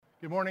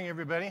Good morning,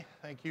 everybody.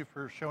 Thank you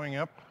for showing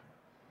up.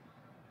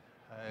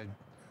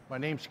 My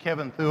name's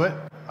Kevin Thuet.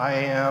 I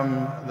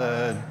am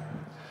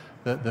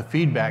the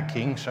feedback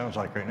king, sounds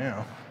like right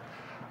now.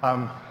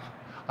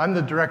 I'm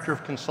the director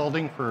of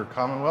consulting for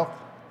Commonwealth.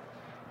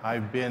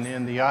 I've been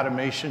in the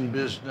automation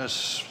business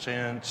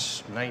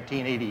since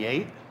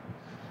 1988.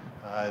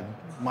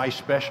 My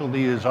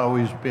specialty has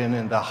always been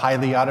in the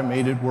highly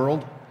automated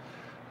world.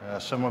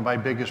 Some of my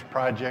biggest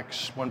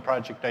projects, one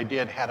project I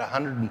did had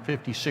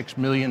 $156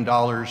 million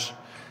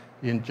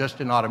just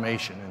in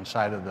automation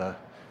inside of it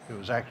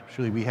was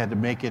actually, we had to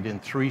make it in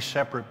 3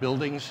 separate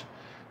buildings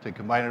to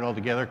combine it all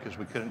together because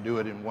we couldn't do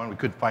it in one. We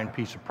couldn't find a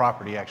piece of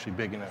property actually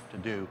big enough to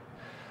do.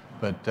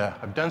 But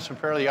I've done some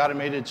fairly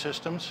automated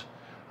systems.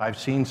 I've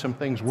seen some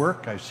things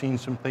work. I've seen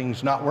some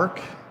things not work.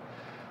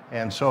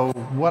 And so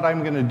what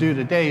I'm going to do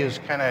today is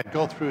kind of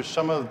go through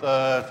some of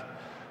the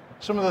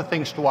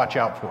things to watch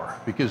out for,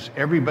 because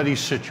everybody's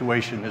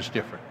situation is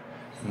different.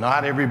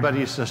 Not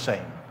everybody's the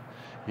same.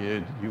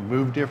 You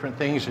move different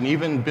things, and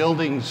even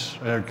buildings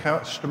or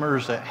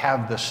customers that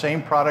have the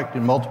same product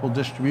in multiple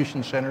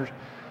distribution centers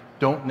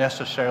don't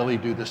necessarily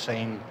do the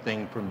same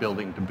thing from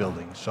building to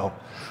building. So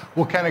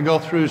we'll kind of go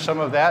through some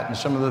of that and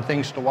some of the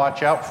things to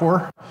watch out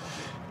for.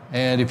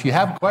 And if you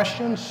have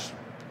questions,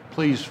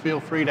 please feel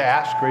free to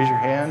ask, raise your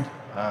hand.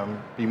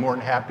 Be more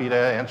than happy to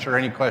answer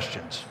any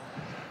questions.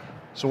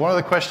 So one of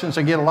the questions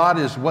I get a lot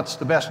is, what's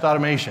the best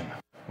automation?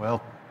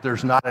 Well,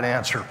 there's not an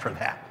answer for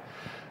that.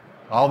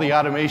 All the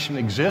automation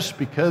exists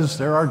because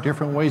there are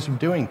different ways of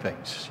doing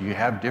things. You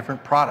have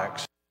different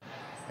products.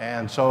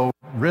 And so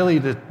really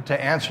to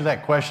answer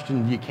that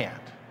question, you can't.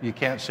 You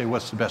can't say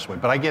what's the best way.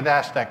 But I get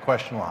asked that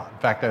question a lot. In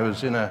fact, I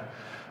was in a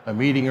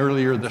meeting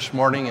earlier this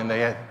morning, and they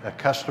had a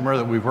customer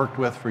that we've worked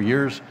with for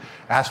years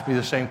asked me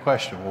the same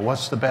question. Well,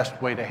 what's the best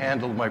way to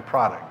handle my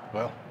product?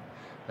 Well,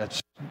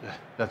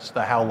 that's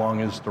the how long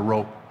is the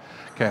rope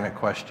kind of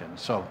question.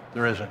 So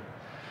there isn't.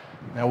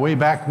 Now, way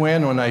back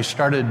when I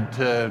started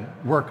to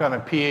work on a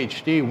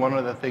PhD, one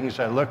of the things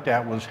I looked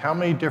at was how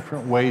many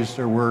different ways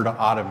there were to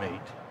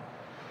automate.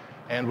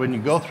 And when you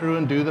go through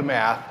and do the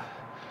math,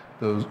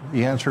 the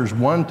answer is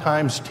 1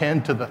 times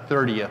 10 to the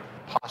 30th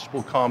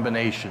possible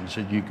combinations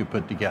that you could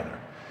put together.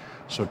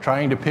 So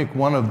trying to pick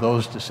one of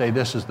those to say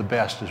this is the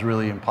best is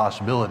really an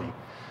impossibility.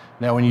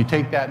 Now, when you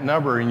take that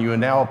number and you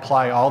now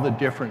apply all the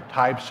different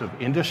types of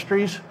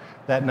industries,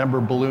 that number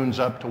balloons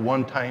up to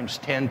 1 times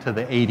 10 to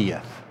the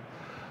 80th.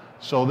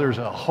 So there's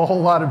a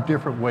whole lot of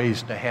different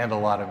ways to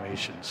handle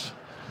automations.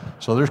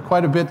 So there's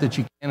quite a bit that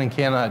you can and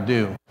cannot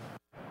do.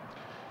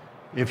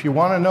 If you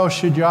want to know,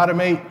 should you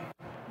automate?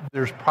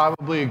 There's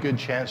probably a good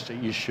chance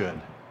that you should.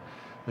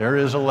 There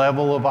is a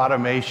level of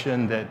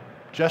automation that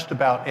just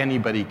about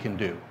anybody can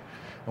do.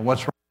 And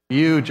what's wrong with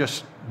you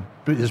just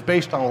is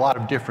based on a lot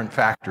of different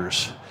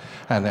factors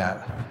and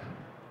that.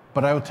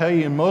 But I will tell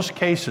you, in most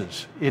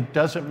cases, it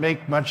doesn't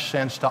make much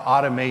sense to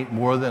automate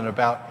more than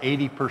about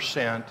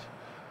 80%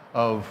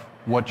 of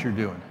what you're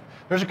doing.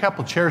 There's a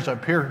couple chairs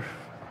up here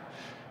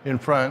in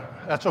front.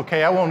 That's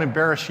okay, I won't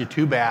embarrass you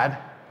too bad.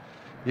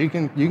 You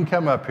can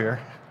come up here.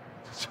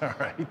 It's all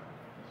right.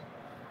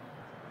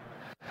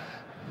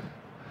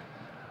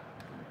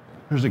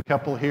 There's a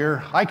couple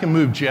here. I can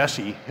move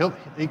Jesse.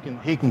 He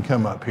can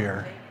come up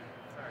here.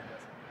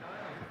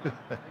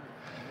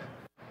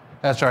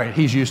 That's all right.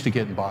 He's used to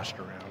getting bossed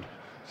around.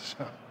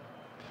 So.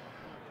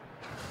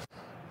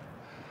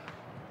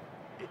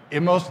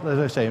 As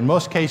I say, in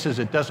most cases,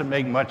 it doesn't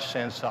make much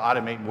sense to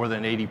automate more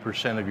than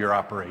 80% of your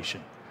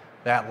operation.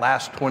 That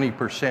last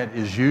 20%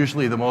 is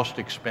usually the most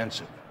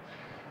expensive.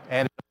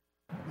 And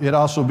it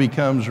also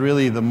becomes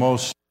really the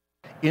most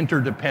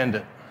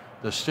interdependent.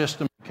 The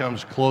system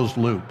becomes closed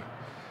loop.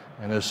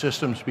 And as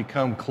systems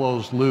become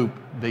closed loop,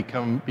 they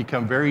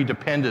become very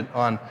dependent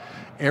on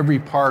every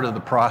part of the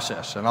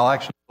process. And I'll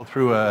actually go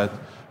through a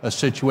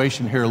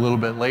situation here a little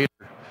bit later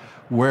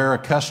where a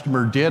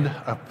customer did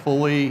a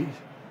fully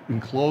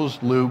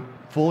enclosed loop,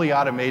 fully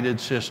automated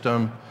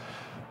system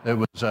that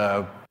was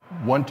a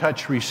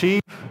one-touch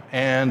receive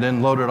and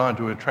then loaded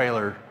onto a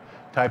trailer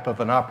type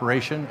of an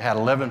operation. It had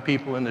 11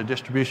 people in the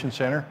distribution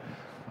center,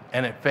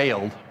 and it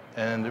failed.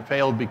 And it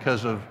failed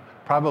because of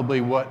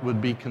probably what would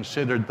be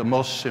considered the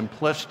most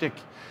simplistic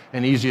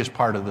and easiest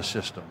part of the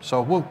system.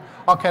 So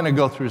I'll kind of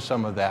go through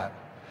some of that.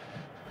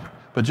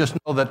 But just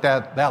know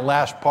that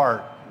last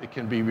part, it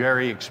can be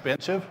very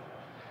expensive,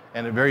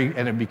 and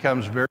it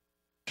becomes very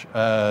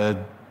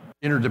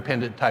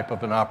interdependent type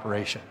of an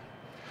operation.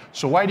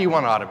 So why do you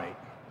want to automate?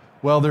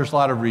 Well, there's a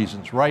lot of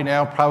reasons. Right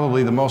now,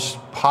 probably the most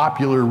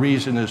popular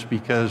reason is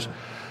because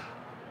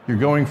you're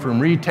going from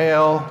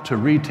retail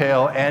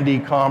and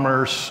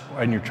e-commerce,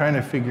 and you're trying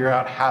to figure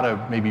out how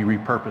to maybe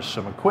repurpose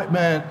some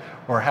equipment,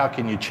 or how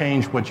can you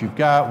change what you've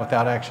got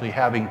without actually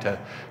having to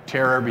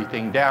tear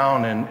everything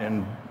down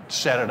and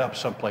set it up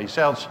someplace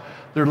else.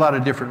 There are a lot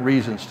of different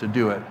reasons to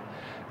do it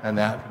and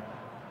that.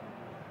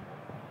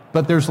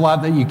 But there's a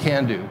lot that you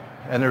can do,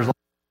 and there's a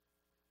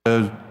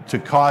lot to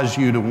cause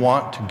you to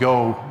want to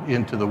go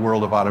into the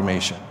world of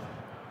automation.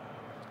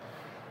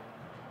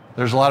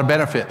 There's a lot of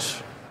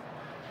benefits.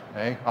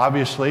 Okay?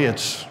 Obviously,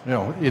 it's,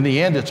 in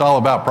the end, it's all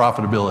about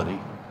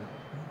profitability,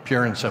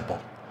 pure and simple.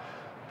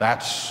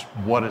 That's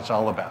what it's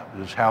all about,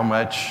 is how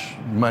much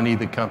money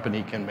the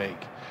company can make.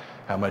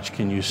 How much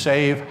can you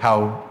save?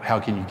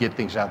 How can you get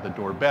things out the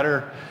door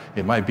better?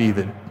 It might be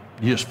that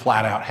you just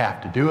flat out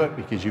have to do it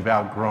because you've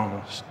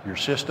outgrown your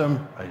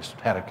system. I just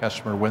had a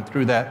customer went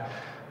through that.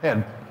 They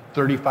had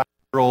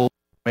 35-year-old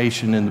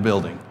automation in the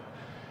building.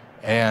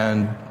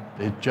 And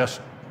it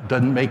just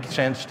doesn't make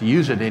sense to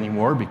use it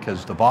anymore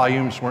because the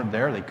volumes weren't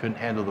there. They couldn't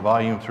handle the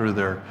volume through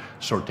their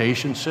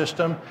sortation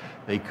system.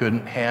 They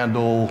couldn't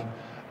handle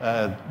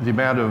the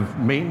amount of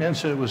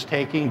maintenance it was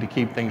taking to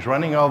keep things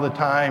running all the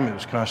time. It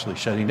was constantly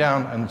shutting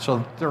down. And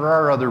so there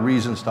are other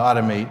reasons to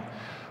automate,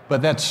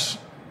 but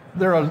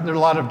there are a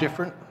lot of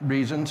different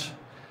reasons.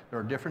 There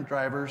are different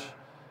drivers.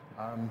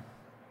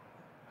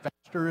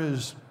 Faster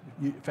is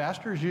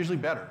usually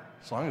better,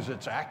 as long as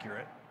it's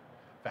accurate.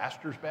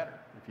 Faster is better.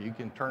 If you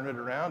can turn it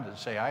around and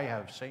say, I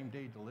have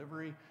same-day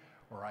delivery,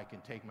 or I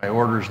can take my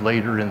orders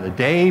later in the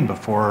day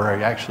before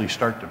I actually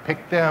start to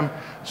pick them,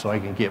 so I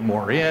can get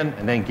more in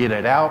and then get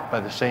it out by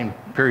the same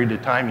period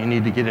of time you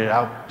need to get it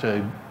out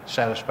to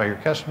satisfy your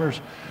customers.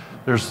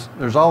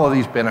 There's all of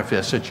these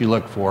benefits that you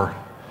look for.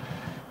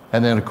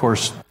 And then, of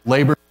course,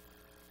 labor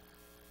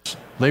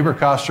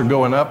costs are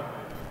going up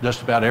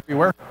just about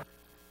everywhere.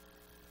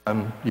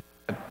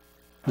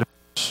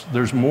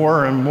 There's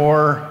more and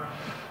more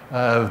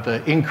of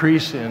the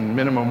increase in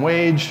minimum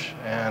wage,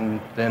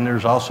 and then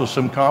there's also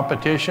some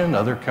competition.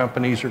 Other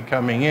companies are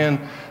coming in.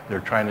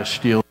 They're trying to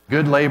steal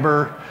good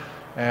labor,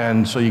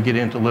 and so you get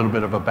into a little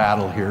bit of a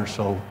battle here.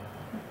 So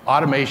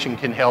automation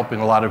can help in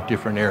a lot of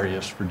different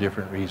areas for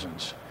different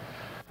reasons.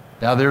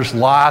 Now, there's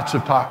lots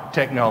of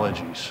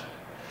technologies,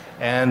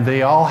 and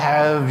they all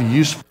have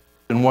use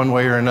in one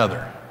way or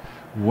another,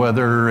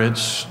 whether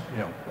it's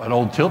an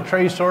old tilt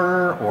tray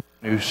sorter or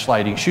new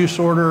sliding shoe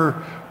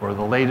sorter, or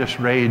the latest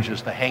rage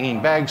is the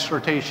hanging bag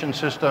sortation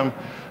system.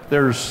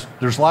 There's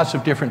lots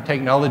of different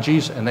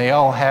technologies, and they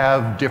all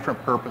have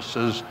different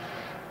purposes.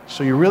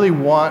 So you really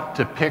want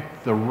to pick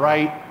the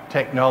right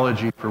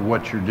technology for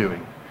what you're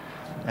doing.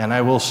 And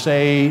I will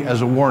say,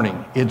 as a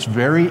warning, it's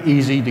very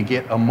easy to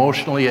get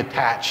emotionally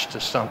attached to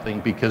something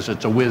because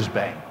it's a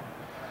whiz-bang.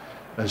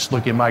 Let's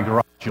look in my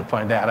garage. You'll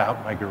find that out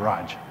in my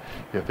garage.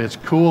 If it's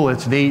cool,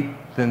 it's neat,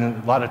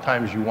 then a lot of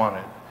times you want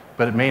it.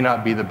 But it may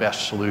not be the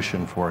best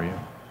solution for you.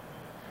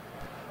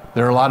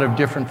 There are a lot of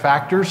different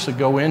factors that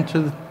go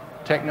into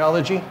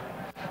technology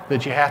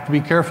that you have to be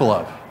careful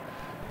of,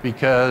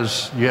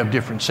 because you have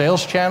different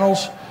sales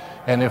channels.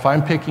 And if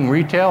I'm picking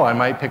retail, I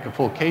might pick a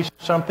full case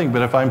of something,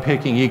 but if I'm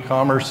picking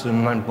e-commerce,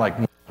 then I'm like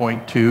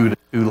 1.2 to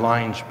 2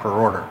 lines per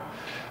order.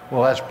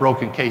 Well, that's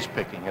broken case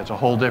picking. It's a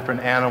whole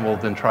different animal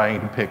than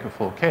trying to pick a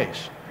full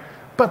case.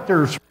 But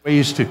there's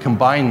ways to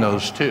combine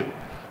those two.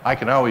 I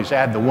can always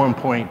add the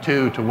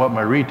 1.2 to what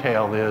my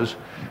retail is,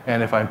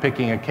 and if I'm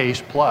picking a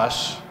case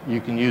plus, you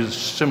can use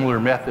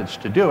similar methods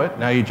to do it.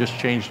 Now you just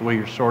change the way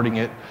you're sorting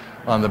it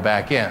on the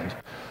back end.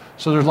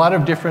 So there's a lot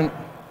of different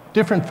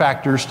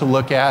factors to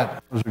look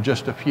at. Those are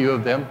just a few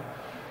of them.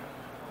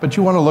 But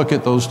you want to look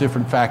at those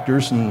different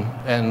factors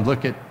and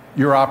look at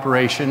your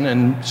operation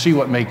and see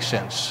what makes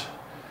sense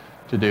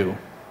to do.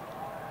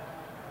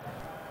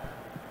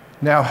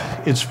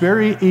 Now, it's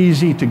very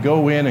easy to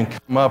go in and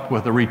come up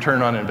with a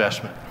return on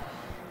investment.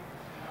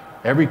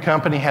 Every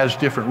company has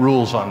different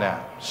rules on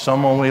that.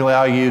 Some only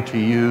allow you to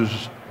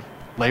use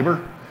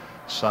labor.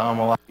 Some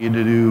allow you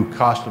to do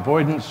cost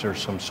avoidance or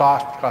some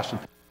soft cost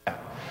of that.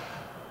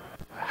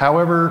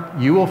 However,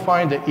 you will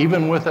find that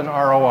even with an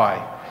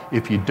ROI,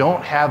 if you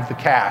don't have the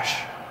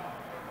cash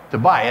to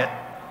buy it,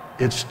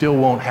 it still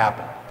won't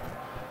happen.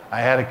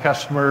 I had a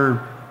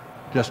customer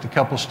just a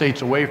couple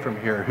states away from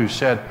here who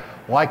said,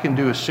 well, I can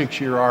do a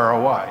 6-year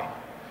ROI.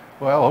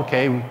 Well,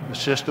 okay, the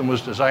system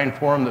was designed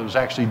for them that was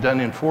actually done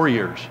in 4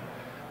 years,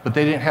 but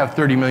they didn't have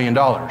 $30 million.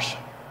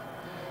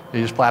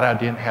 They just flat out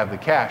didn't have the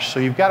cash. So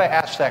you've got to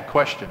ask that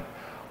question.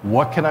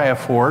 What can I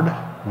afford?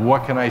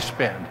 What can I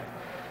spend?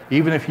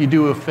 Even if you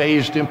do a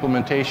phased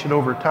implementation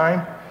over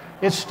time,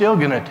 it's still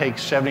going to take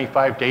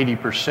 75 to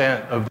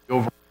 80% of the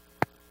overall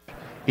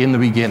in the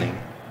beginning,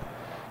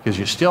 because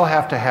you still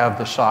have to have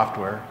the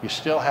software. You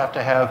still have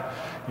to have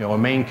a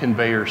main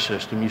conveyor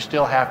system. You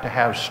still have to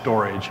have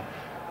storage.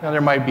 Now, there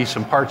might be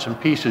some parts and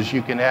pieces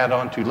you can add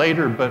on to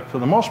later, but for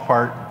the most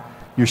part,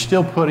 you're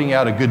still putting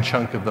out a good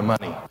chunk of the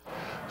money.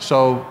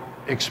 So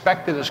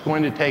expect that it's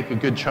going to take a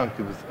good chunk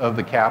of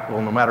the capital.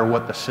 No matter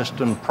what the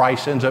system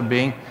price ends up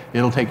being,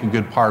 it'll take a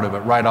good part of it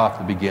right off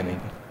the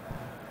beginning.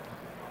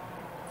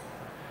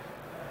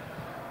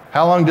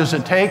 How long does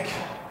it take?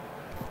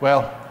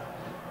 Well,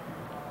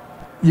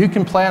 you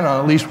can plan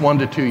on at least 1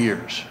 to 2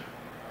 years.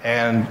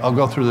 And I'll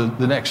go through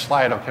the next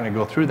slide, I'll kind of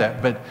go through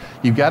that. But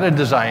you've got to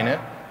design it,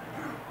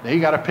 then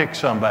you got to pick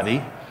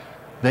somebody,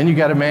 then you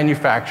got to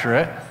manufacture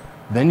it,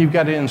 then you've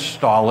got to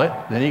install it,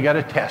 then you got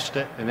to test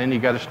it, and then you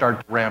got to start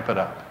to ramp it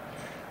up.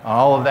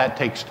 All of that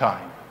takes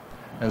time.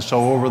 And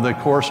so over the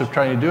course of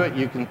trying to do it,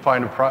 you can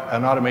find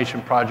an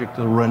automation project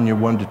that'll run you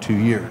 1 to 2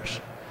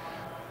 years.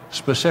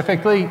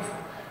 Specifically,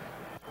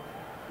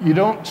 you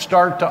don't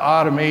start to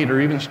automate or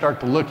even start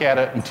to look at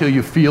it until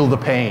you feel the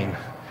pain.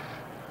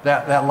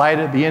 That light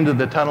at the end of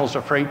the tunnel is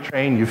a freight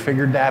train. You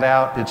figured that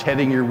out. It's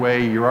heading your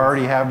way. You're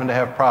already having to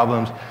have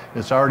problems.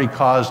 It's already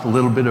caused a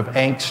little bit of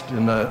angst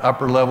in the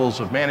upper levels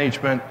of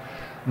management.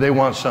 They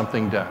want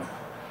something done.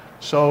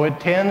 So it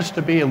tends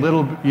to be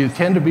you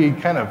tend to be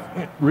kind of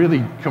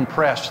really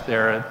compressed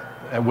there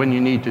at when you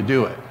need to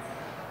do it.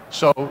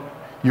 So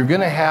you're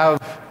going to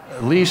have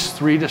at least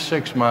 3 to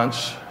 6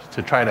 months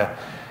to try to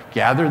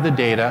gather the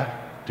data,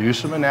 do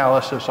some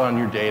analysis on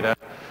your data,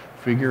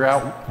 figure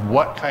out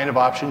what kind of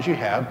options you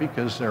have,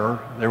 because there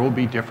will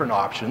be different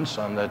options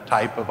on the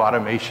type of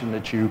automation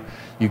that you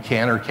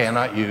can or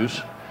cannot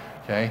use,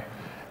 okay?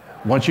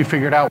 Once you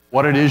figured out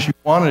what it is you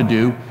want to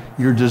do,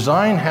 your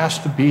design has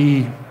to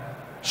be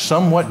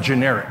somewhat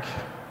generic.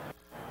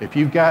 If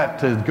you've got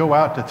to go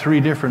out to 3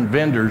 different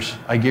vendors,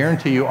 I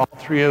guarantee you all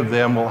 3 of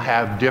them will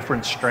have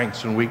different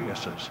strengths and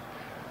weaknesses.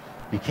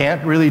 You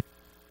can't really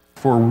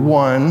for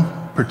one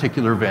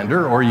particular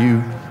vendor, or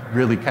you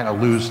really kind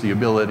of lose the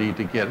ability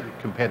to get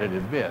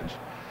competitive bids.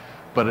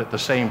 But at the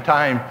same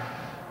time,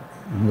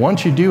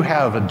 once you do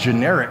have a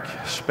generic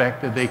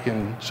spec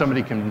that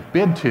somebody can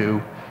bid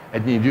to,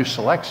 and you do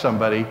select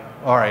somebody,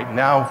 all right,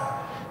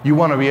 now you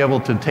want to be able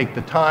to take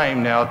the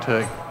time now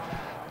to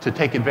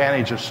take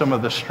advantage of some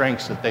of the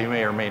strengths that they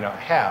may or may not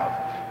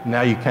have.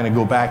 Now you kind of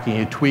go back and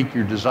you tweak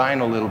your design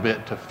a little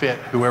bit to fit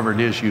whoever it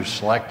is you've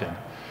selected.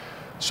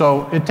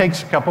 So it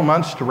takes a couple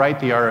months to write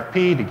the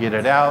RFP, to get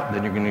it out.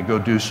 Then you're going to go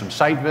do some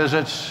site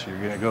visits. You're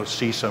going to go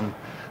see some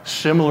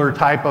similar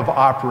type of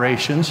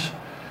operations.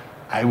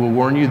 I will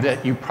warn you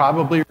that you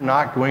probably are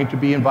not going to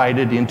be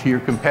invited into your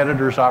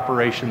competitor's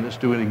operation that's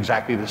doing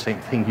exactly the same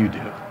thing you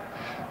do.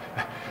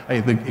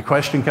 The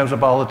question comes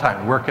up all the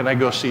time, where can I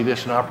go see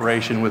this in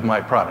operation with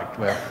my product?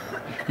 Well,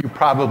 you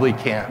probably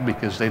can't,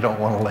 because they don't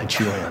want to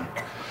let you in,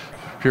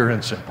 pure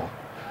and simple.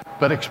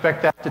 But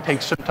expect that to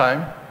take some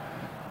time.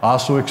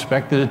 Also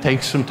expect that it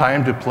takes some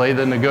time to play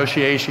the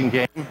negotiation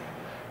game.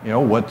 You know,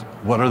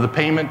 what are the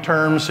payment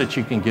terms that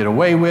you can get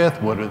away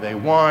with? What do they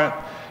want?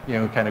 You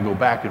know, kind of go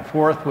back and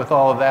forth with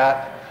all of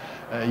that.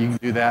 You can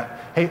do that.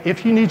 Hey,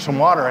 if you need some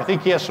water, I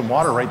think he has some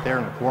water right there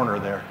in the corner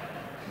there.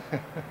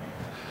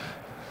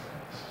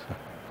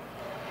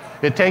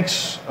 It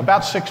takes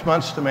about 6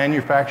 months to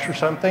manufacture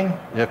something.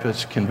 If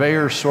it's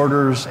conveyors,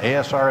 sorters,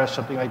 ASRS,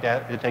 something like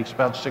that, it takes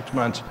about 6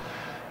 months.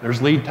 There's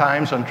lead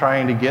times on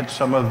trying to get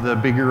some of the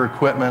bigger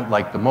equipment,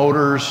 like the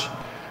motors,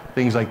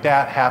 things like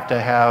that, have to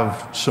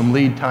have some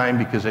lead time,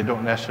 because they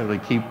don't necessarily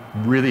keep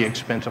really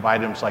expensive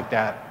items like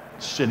that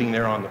sitting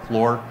there on the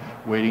floor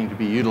waiting to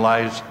be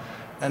utilized.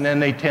 And then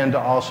they tend to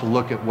also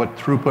look at what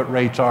throughput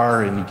rates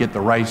are, and you get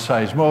the right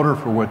size motor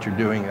for what you're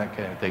doing, that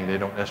kind of thing. They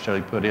don't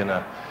necessarily put in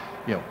a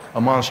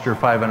monster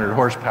 500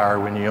 horsepower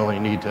when you only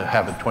need to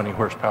have a 20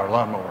 horsepower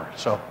lawnmower.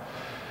 So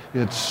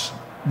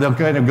they'll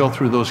kind of go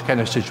through those kind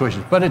of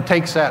situations. But it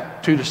takes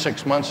that 2 to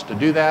 6 months to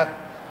do that.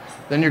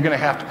 Then you're going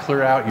to have to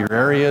clear out your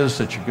areas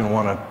that you're going to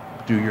want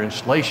to do your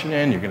installation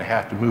in. You're going to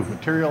have to move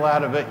material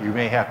out of it. You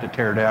may have to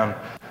tear down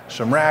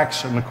some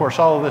racks. And of course,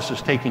 all of this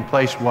is taking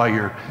place while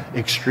you're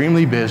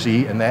extremely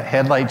busy, and that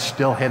headlight's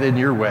still headed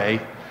your way,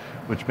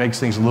 which makes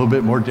things a little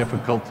bit more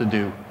difficult to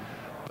do.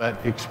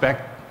 But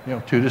expect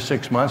 2 to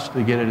 6 months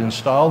to get it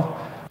installed.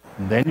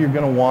 Then you're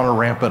going to want to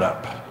ramp it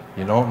up.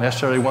 You don't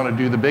necessarily want to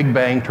do the big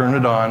bang, turn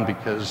it on,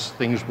 because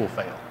things will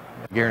fail.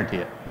 I guarantee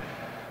it.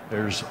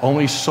 There's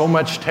only so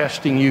much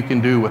testing you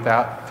can do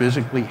without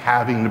physically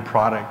having the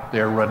product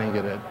there running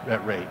it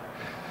at rate.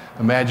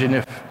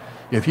 Imagine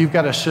if you've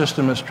got a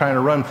system that's trying to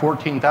run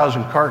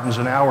 14,000 cartons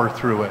an hour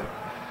through it,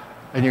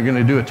 and you're going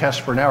to do a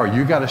test for an hour,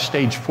 you've got to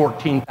stage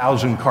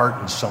 14,000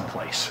 cartons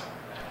someplace.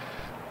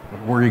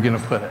 Where are you going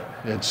to put it?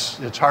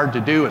 It's hard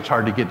to do. It's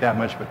hard to get that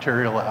much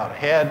material out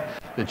ahead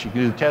that you can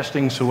do the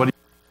testing. So what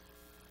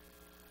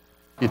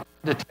do you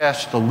tend to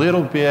test a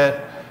little bit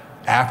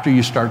after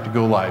you start to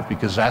go live,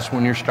 because that's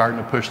when you're starting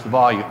to push the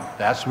volume.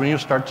 That's when you'll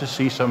start to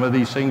see some of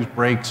these things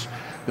breaks.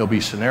 There'll be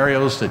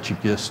scenarios that you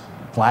just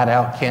flat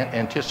out can't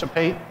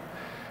anticipate,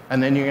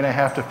 and then you're going to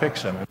have to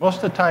fix them. And most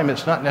of the time,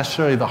 it's not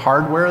necessarily the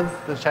hardware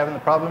that's having the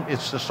problem,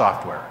 it's the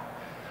software.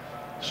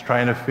 It's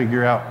trying to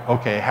figure out,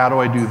 okay, how do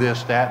I do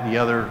this, that, and the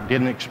other?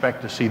 Didn't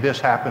expect to see this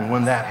happen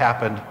when that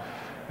happened.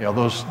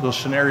 Those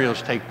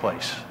scenarios take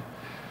place.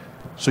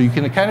 So you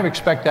can kind of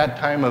expect that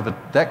kind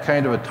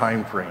of a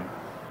time frame.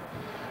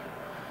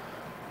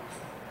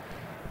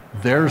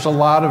 There's a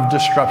lot of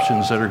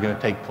disruptions that are going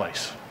to take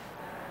place,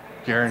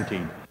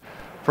 guaranteed.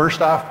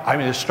 First off,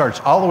 it starts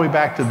all the way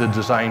back to the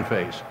design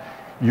phase.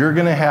 You're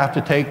going to have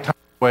to take time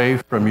away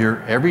from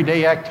your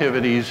everyday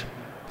activities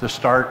to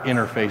start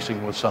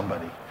interfacing with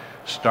somebody.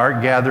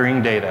 Start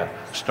gathering data.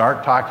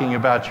 Start talking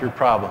about your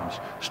problems.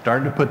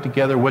 Start to put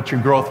together what your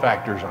growth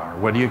factors are.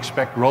 What do you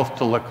expect growth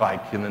to look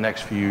like in the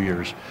next few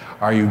years?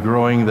 Are you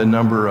growing the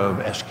number of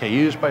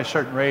SKUs by a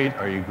certain rate?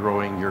 Are you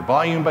growing your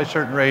volume by a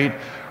certain rate?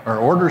 Are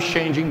orders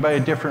changing by a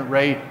different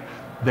rate?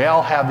 They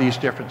all have these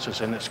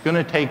differences, and it's going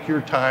to take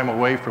your time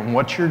away from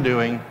what you're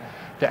doing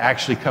to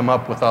actually come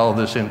up with all of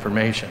this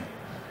information.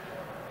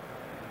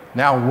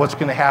 Now, what's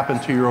going to happen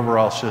to your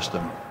overall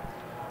system?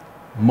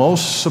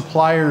 Most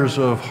suppliers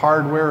of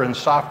hardware and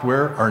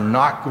software are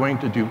not going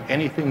to do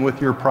anything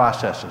with your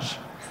processes.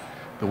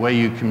 The way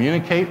you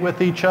communicate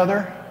with each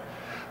other,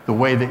 the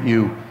way that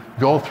you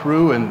go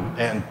through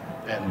and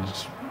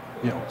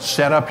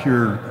set up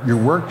your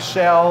work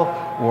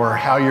cell, or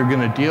how you're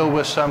going to deal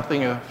with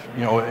something.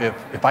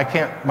 If I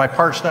can't, my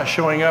part's not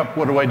showing up,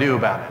 what do I do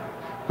about it?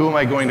 Who am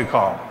I going to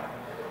call?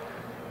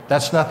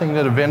 That's nothing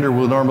that a vendor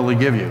will normally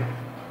give you.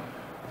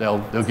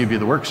 They'll give you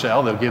the work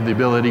cell, they'll give the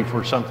ability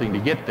for something to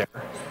get there.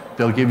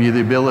 They'll give you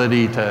the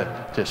ability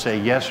to say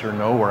yes or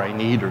no, or I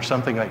need, or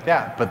something like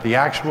that. But the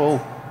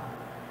actual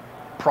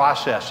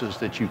processes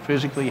that you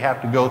physically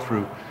have to go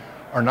through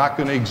are not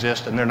going to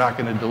exist, and they're not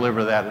going to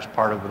deliver that as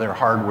part of their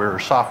hardware or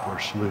software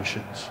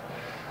solutions.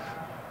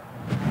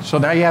 So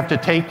now you have to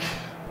take,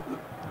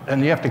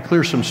 and you have to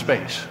clear some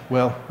space.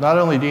 Well, not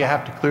only do you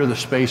have to clear the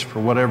space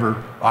for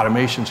whatever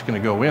automation's going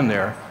to go in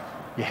there,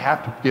 you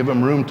have to give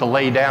them room to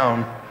lay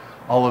down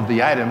all of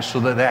the items so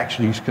that they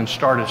actually can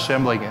start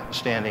assembling it and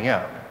standing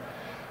up.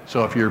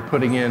 So if you're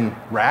putting in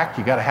rack,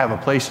 you got to have a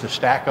place to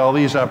stack all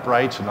these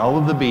uprights and all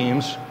of the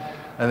beams,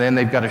 and then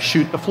they've got to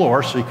shoot the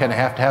floor, so you kind of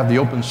have to have the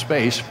open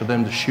space for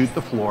them to shoot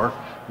the floor,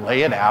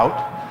 lay it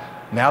out.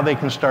 Now they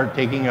can start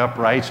taking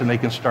uprights and they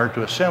can start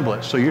to assemble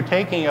it. So you're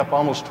taking up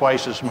almost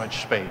twice as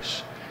much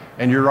space,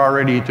 and you're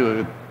already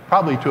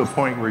probably to a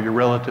point where you're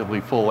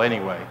relatively full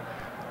anyway.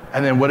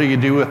 And then what do you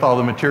do with all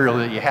the material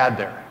that you had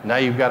there? Now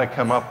you've got to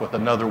come up with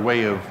another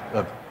way of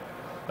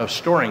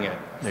storing it.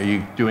 Are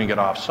you doing it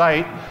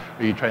off-site?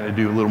 Are you trying to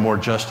do a little more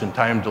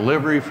just-in-time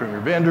delivery from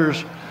your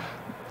vendors?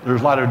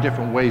 There's a lot of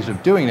different ways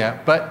of doing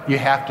that, but you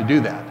have to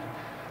do that.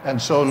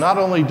 And so not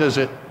only does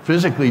it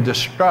physically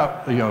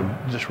disrupt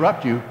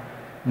you,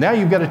 now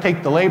you've got to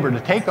take the labor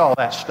to take all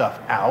that stuff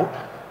out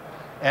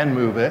and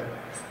move it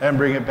and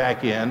bring it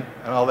back in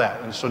and all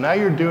that. And so now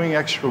you're doing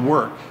extra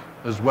work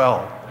as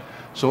well.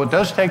 So it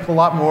does take a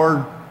lot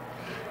more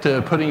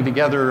to putting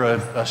together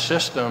a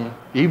system,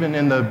 even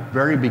in the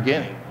very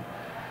beginning.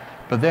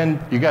 But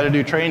then you got to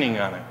do training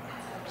on it.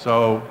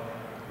 So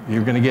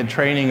you're going to get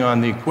training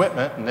on the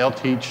equipment, and they'll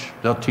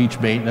teach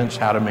maintenance,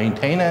 how to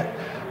maintain it.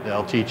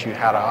 They'll teach you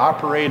how to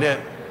operate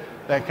it,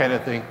 that kind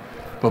of thing.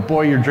 But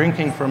boy, you're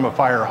drinking from a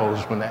fire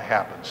hose when that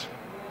happens.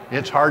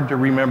 It's hard to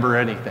remember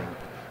anything.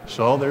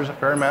 So there's a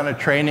fair amount of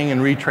training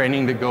and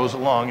retraining that goes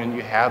along, and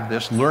you have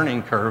this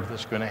learning curve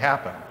that's going to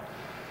happen.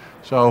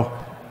 So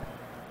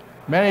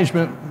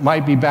management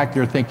might be back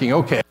there thinking,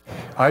 okay,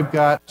 I've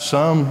got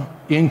some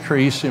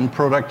increase in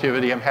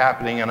productivity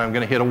happening, and I'm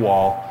going to hit a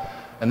wall.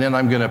 And then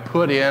I'm going to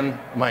put in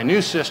my new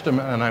system,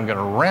 and I'm going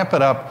to ramp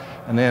it up,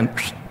 and then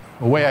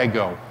away I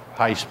go,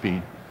 high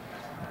speed.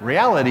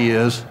 Reality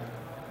is,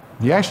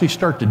 you actually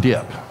start to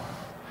dip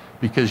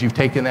because you've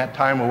taken that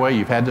time away.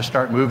 You've had to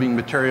start moving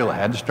material,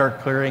 had to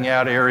start clearing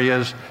out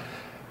areas.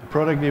 The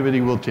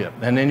productivity will dip,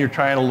 and then you're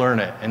trying to learn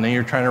it, and then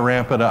you're trying to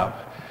ramp it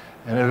up.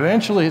 And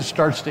eventually it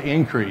starts to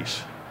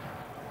increase.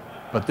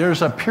 But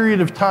there's a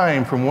period of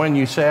time from when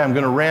you say, I'm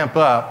going to ramp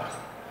up,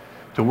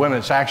 to when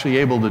it's actually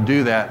able to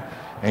do that.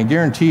 And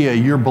guarantee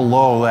you're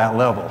below that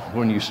level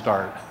when you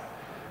start.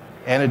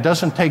 And it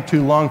doesn't take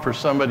too long for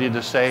somebody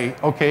to say,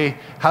 okay,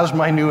 how's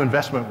my new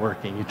investment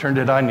working? You turned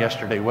it on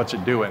yesterday, what's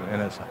it doing?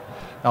 And it's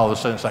all of a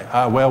sudden it's like,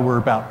 well, we're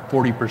about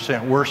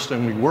 40% worse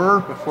than we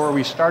were before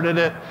we started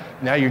it.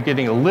 Now you're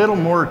getting a little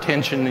more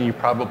attention than you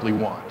probably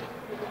want.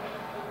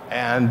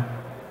 And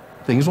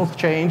things will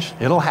change,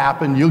 it'll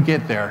happen, you'll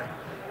get there.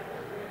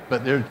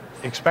 But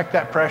expect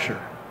that pressure.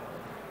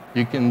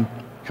 You can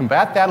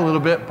combat that a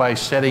little bit by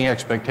setting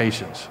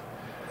expectations.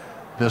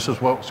 This is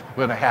what's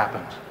going to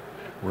happen.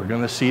 We're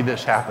going to see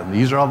this happen.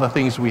 These are all the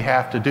things we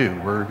have to do.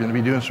 We're going to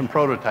be doing some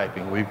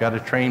prototyping. We've got to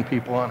train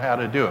people on how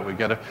to do it. We've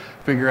got to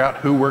figure out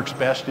who works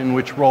best in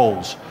which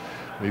roles.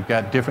 We've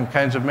got different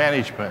kinds of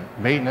management.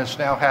 Maintenance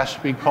now has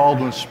to be called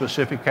when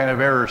specific kind of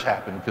errors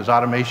happen, because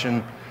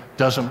automation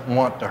doesn't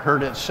want to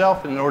hurt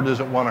itself, and nor does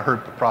it want to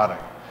hurt the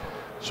product.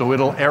 So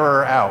it'll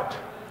error out.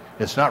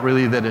 It's not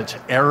really that it's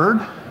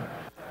errored.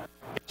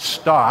 It's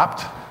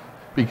stopped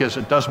because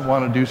it doesn't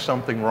want to do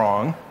something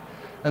wrong,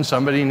 and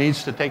somebody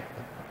needs to take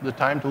the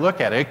time to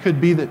look at it. It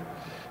could be that,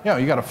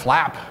 you got a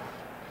flap,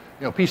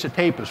 a piece of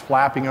tape is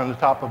flapping on the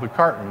top of a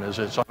carton as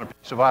it's on a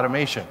piece of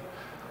automation.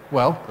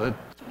 Well, it's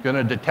going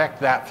to detect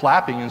that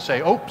flapping and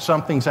say, oh,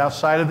 something's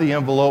outside of the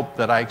envelope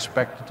that I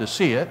expected to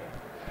see it,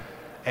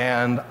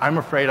 and I'm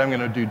afraid I'm going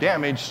to do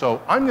damage,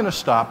 so I'm going to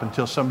stop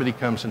until somebody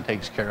comes and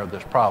takes care of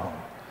this problem.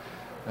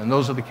 And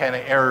those are the kind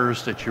of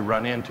errors that you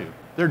run into.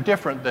 They're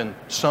different than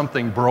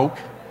something broke,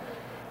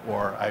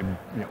 or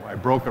I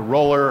broke a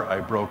roller, I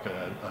broke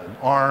an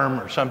arm,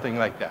 or something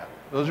like that.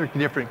 Those are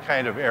different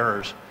kind of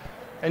errors,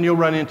 and you'll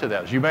run into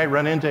those. You might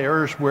run into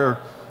errors where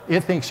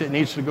it thinks it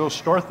needs to go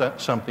store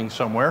something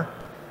somewhere.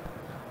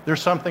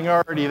 There's something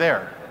already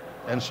there,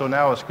 and so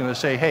now it's going to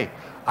say, hey,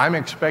 I'm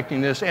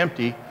expecting this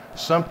empty.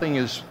 Something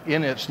is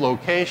in its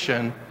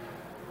location.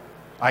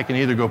 I can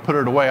either go put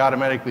it away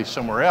automatically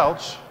somewhere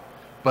else,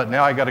 but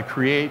now I got to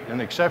create an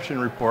exception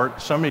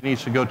report. Somebody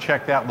needs to go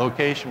check that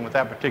location with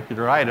that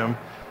particular item,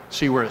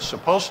 see where it's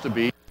supposed to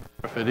be,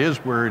 if it is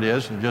where it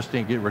is and just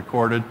didn't get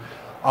recorded.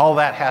 All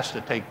that has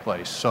to take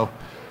place. So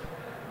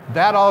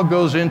that all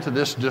goes into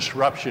this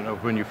disruption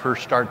of when you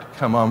first start to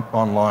come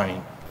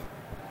online.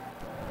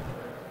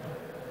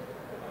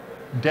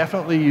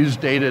 Definitely use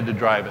data to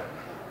drive it.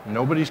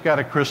 Nobody's got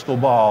a crystal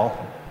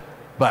ball,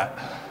 but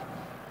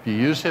if you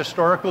use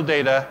historical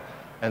data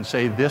and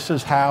say, this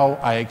is how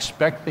I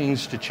expect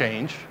things to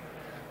change,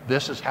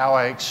 this is how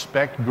I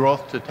expect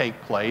growth to take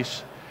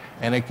place,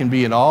 and it can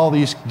be in all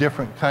these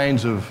different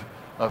kinds of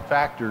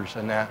factors,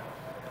 and that,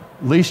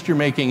 at least you're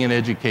making an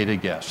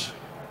educated guess.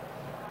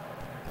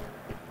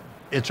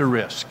 It's a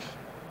risk,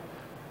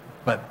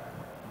 but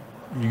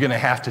you're going to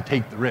have to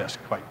take the risk,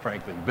 quite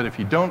frankly. But if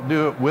you don't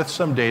do it with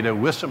some data,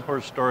 with some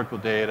historical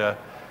data,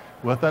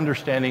 with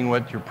understanding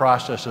what your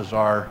processes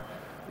are,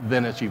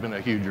 then it's even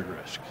a huger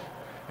risk.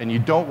 And you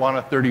don't want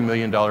a $30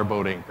 million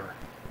boat anchor.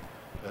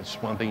 That's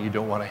one thing you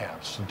don't want to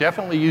have. So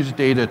definitely use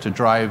data to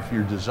drive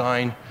your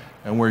design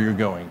and where you're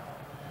going.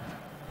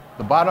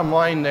 The bottom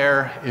line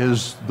there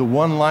is the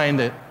one line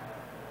that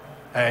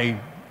I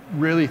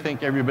really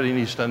think everybody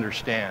needs to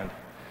understand.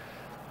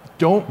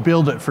 Don't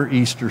build it for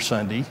Easter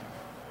Sunday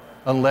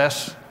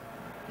unless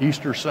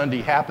Easter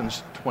Sunday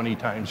happens 20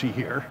 times a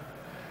year.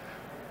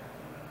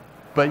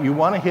 But you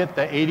want to hit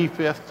the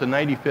 85th to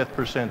 95th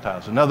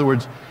percentiles. In other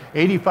words,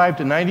 85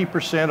 to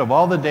 90% of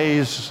all the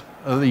days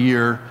of the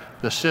year,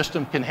 the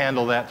system can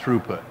handle that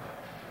throughput.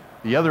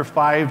 The other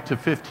 5 to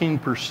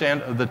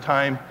 15% of the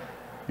time,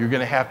 you're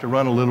going to have to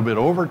run a little bit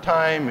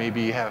overtime.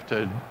 Maybe you have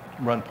to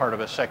run part of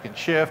a second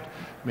shift.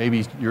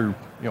 Maybe you're,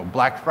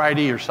 Black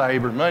Friday or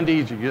Cyber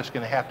Mondays, you're just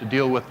going to have to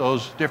deal with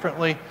those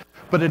differently.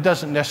 But it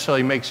doesn't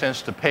necessarily make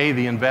sense to pay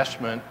the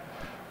investment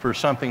for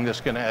something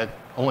that's going to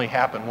only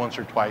happen once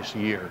or twice a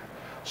year.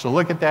 So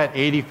look at that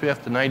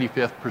 85th to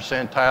 95th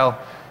percentile.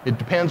 It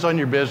depends on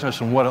your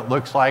business and what it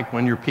looks like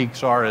when your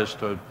peaks are as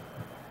to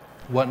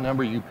what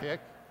number you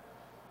pick,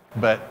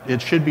 but it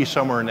should be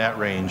somewhere in that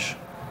range.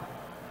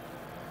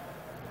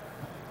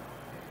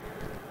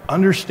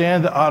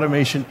 Understand that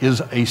automation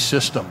is a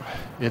system.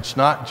 It's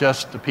not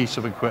just a piece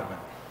of equipment.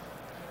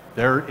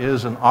 There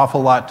is an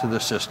awful lot to the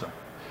system.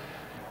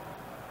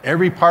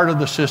 Every part of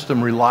the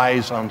system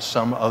relies on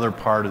some other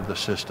part of the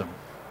system.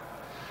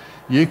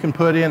 You can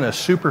put in a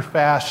super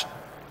fast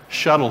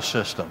shuttle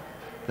system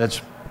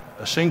that's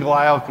a single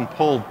aisle can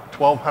pull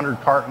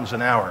 1,200 cartons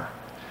an hour.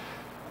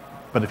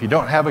 But if you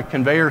don't have a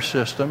conveyor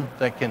system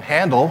that can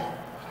handle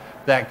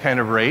that kind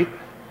of rate,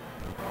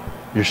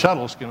 your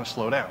shuttle's going to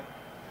slow down.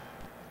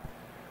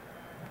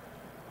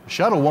 The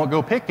shuttle won't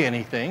go pick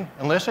anything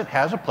unless it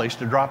has a place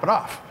to drop it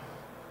off.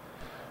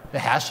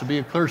 There has to be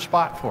a clear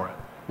spot for it.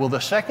 Well, the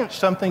second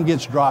something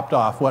gets dropped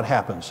off, what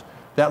happens?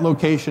 That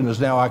location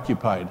is now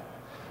occupied.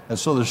 And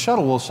so the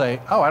shuttle will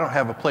say, oh, I don't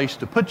have a place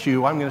to put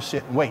you. I'm going to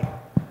sit and wait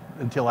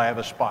until I have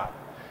a spot.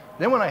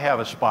 Then when I have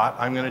a spot,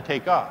 I'm going to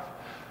take off.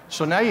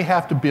 So now you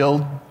have to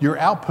build your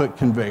output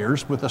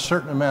conveyors with a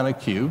certain amount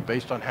of queue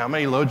based on how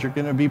many loads you're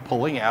going to be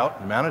pulling out,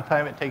 the amount of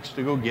time it takes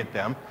to go get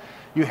them.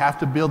 You have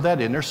to build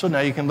that in there so now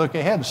you can look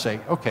ahead and say,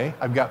 okay,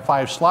 I've got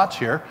 5 slots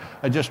here.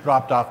 I just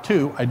dropped off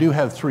 2. I do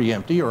have 3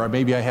 empty, or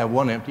maybe I have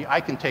 1 empty. I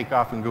can take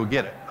off and go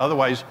get it.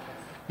 Otherwise,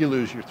 you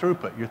lose your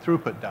throughput. Your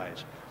throughput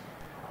dies.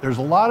 There's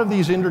a lot of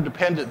these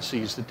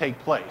interdependencies that take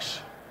place.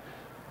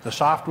 The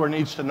software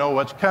needs to know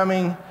what's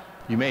coming.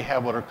 You may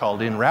have what are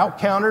called in-route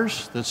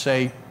counters that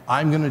say,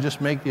 I'm going to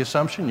just make the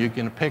assumption you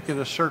can pick at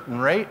a certain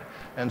rate,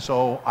 and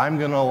so I'm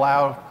going to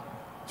allow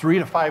 3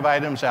 to 5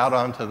 items out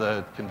onto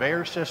the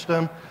conveyor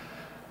system,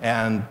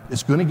 and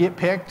it's going to get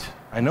picked.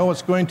 I know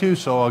it's going to,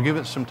 so I'll give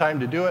it some time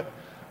to do it,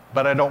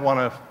 but I don't want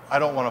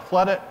to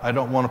flood it. I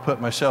don't want to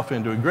put myself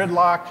into a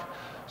gridlock.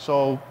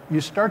 So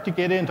you start to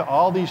get into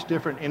all these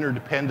different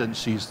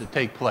interdependencies that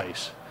take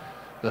place.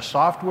 The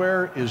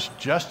software is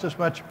just as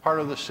much part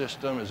of the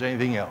system as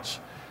anything else.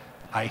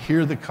 I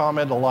hear the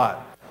comment a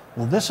lot,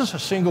 well, this is a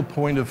single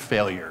point of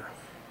failure.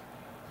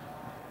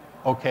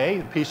 Okay,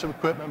 a piece of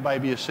equipment might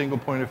be a single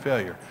point of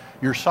failure.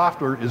 Your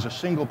software is a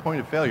single point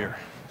of failure,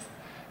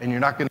 and you're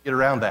not going to get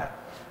around that.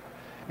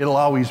 It'll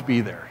always be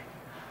there.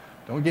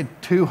 Don't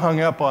get too hung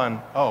up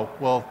on, oh,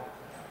 well,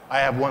 I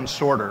have one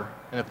sorter,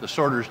 and if the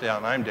sorter's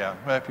down, I'm down.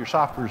 Well, if your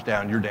software's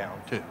down, you're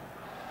down too.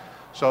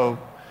 So,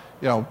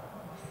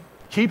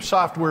 keep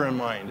software in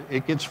mind.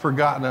 It gets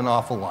forgotten an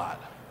awful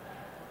lot.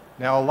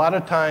 Now, a lot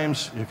of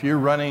times, if you're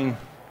running,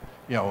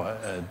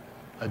 a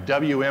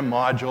WM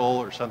module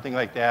or something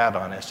like that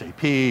on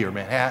SAP or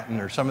Manhattan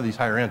or some of these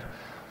higher ends,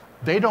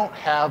 they don't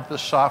have the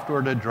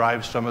software to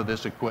drive some of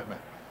this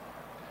equipment.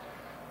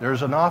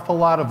 There's an awful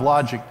lot of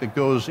logic that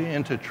goes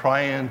into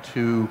trying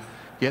to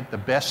get the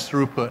best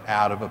throughput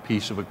out of a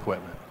piece of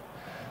equipment.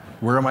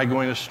 Where am I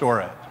going to store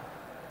it?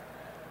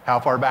 How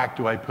far back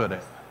do I put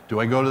it? Do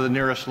I go to the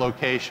nearest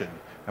location?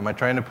 Am I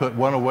trying to put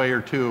 1 away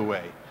or 2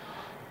 away?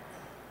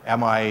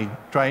 Am I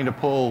trying to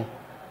pull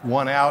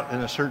one out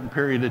in a certain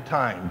period of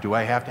time? Do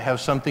I have to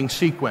have something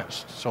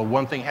sequenced? So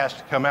one thing has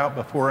to come out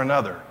before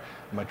another.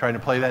 Am I trying to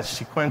play that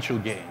sequential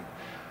game?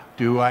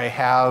 Do I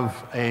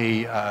have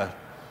a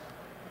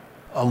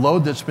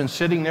load that's been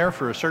sitting there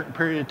for a certain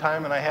period of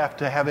time and I have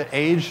to have it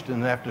aged,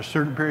 and after a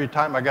certain period of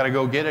time I got to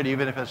go get it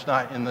even if it's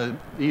not in the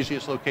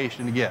easiest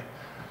location to get?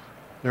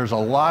 There's a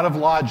lot of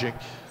logic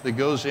that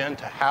goes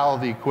into how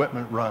the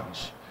equipment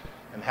runs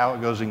and how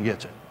it goes and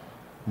gets it.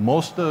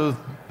 Most of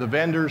the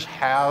vendors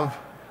have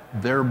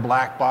their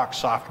black box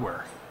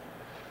software.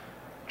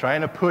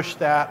 Trying to push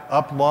that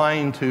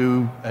upline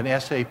to an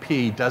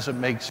SAP doesn't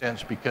make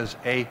sense because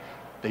A,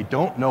 they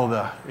don't know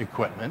the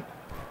equipment,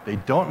 they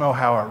don't know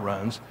how it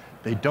runs,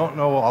 they don't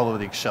know all of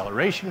the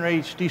acceleration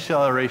rates,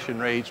 deceleration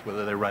rates,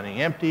 whether they're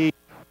running empty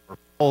or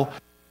full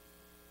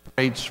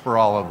rates for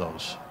all of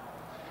those.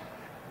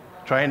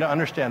 Trying to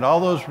understand all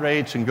those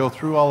rates and go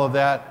through all of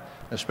that,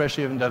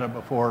 especially if you haven't done it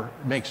before,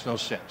 makes no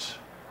sense.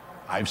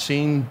 I've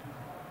seen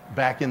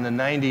back in the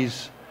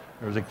 90s,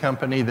 there was a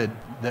company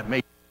that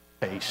made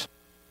toothpaste,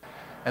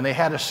 and they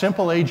had a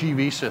simple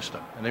AGV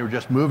system, and they were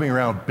just moving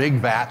around big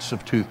vats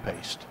of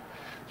toothpaste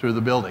through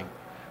the building.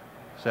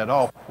 Said,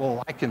 oh,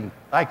 well, I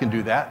can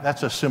do that.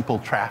 That's a simple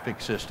traffic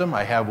system.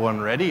 I have one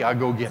ready. I'll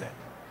go get it.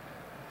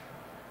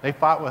 They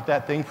fought with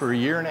that thing for a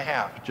year and a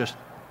half, just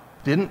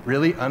didn't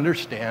really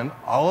understand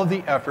all of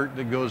the effort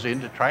that goes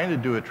into trying to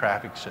do a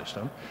traffic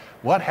system,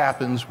 what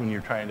happens when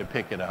you're trying to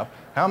pick it up,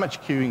 how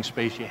much queuing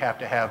space you have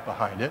to have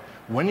behind it,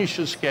 when you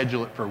should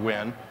schedule it for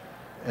when,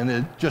 and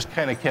it just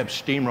kind of kept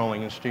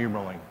steamrolling and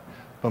steamrolling.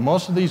 But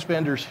most of these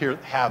vendors here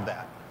have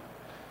that.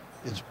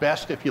 It's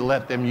best if you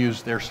let them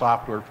use their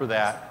software for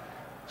that.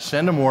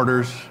 Send them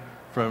orders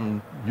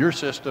from your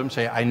system,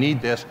 say, I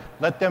need this.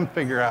 Let them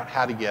figure out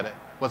how to get it.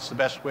 What's the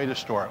best way to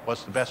store it?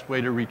 What's the best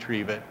way to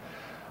retrieve it?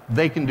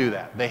 They can do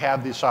that. They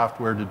have the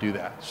software to do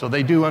that. So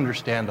they do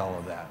understand all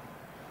of that.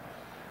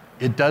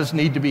 It does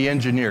need to be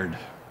engineered.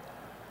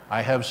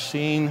 I have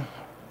seen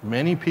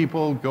many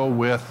people go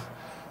with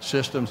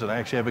systems, and I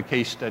actually have a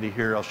case study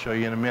here I'll show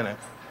you in a minute,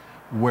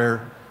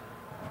 where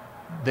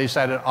they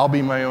decided, I'll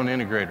be my own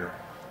integrator.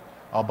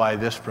 I'll buy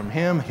this from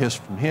him, his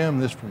from him,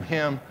 this from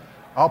him.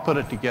 I'll put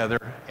it together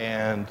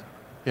and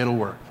it'll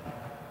work.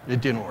 It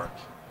didn't work.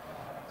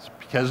 It's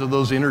because of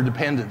those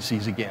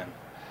interdependencies again.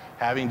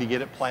 Having to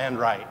get it planned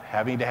right,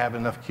 having to have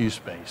enough queue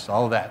space,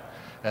 all of that.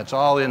 That's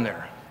all in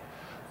there.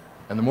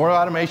 And the more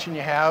automation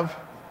you have,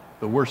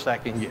 the worse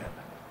that can get.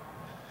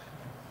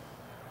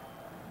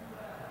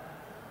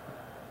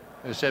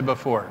 As I said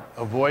before,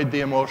 avoid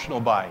the emotional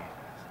buy.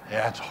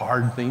 That's a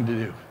hard thing to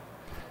do.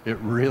 It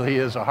really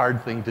is a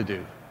hard thing to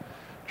do.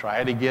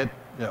 Try to get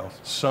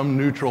some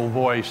neutral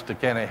voice to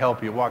kind of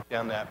help you walk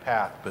down that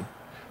path, but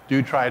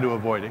do try to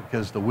avoid it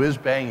because the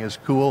whiz-bang is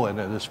cool and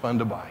it is fun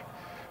to buy.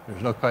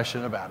 There's no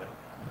question about it.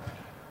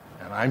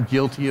 And I'm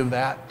guilty of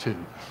that too.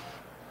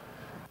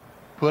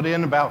 Put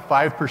in about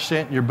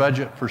 5% in your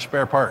budget for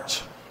spare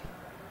parts.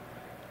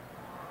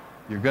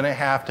 You're going to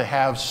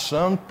have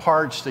some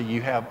parts that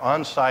you have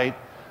on site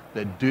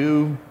that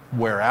do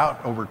wear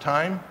out over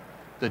time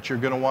that you're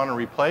going to want to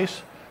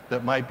replace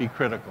that might be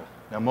critical.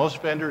 Now,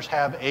 most vendors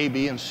have A,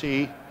 B, and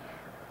C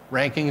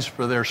rankings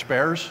for their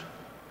spares.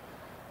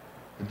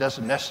 It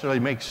doesn't necessarily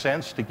make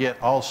sense to get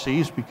all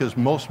C's because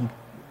most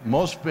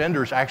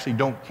vendors actually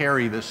don't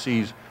carry the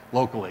C's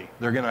locally.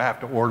 They're going to have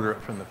to order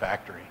it from the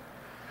factory.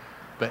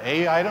 But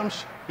A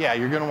items, yeah,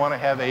 you're going to want to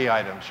have A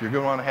items. You're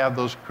going to want to have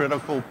those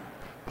critical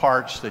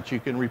parts that you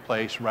can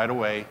replace right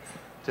away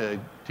to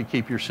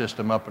keep your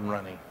system up and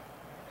running.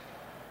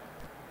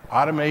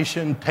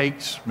 Automation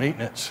takes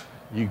maintenance.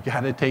 You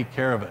got to take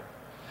care of it.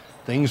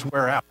 Things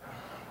wear out.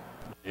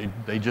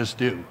 They just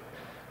do.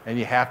 And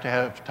you have to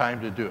have time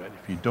to do it.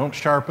 If you don't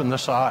sharpen the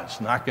saw, it's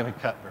not going to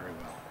cut very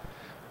well.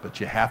 But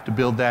you have to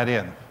build that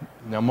in.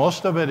 Now,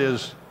 most of it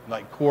is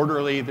like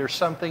quarterly. There's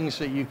some things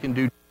that you can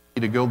do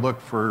to go look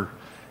for,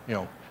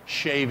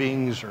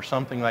 shavings or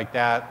something like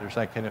that. There's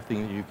that kind of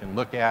thing that you can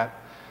look at.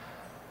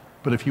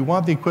 But if you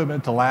want the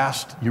equipment to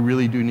last, you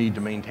really do need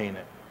to maintain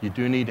it. You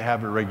do need to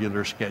have a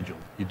regular schedule.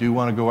 You do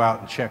want to go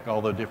out and check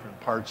all the different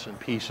parts and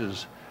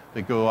pieces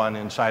that go on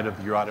inside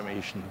of your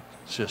automation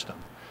system.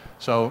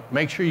 So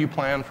make sure you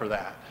plan for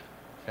that,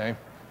 okay?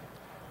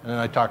 And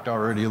I talked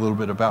already a little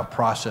bit about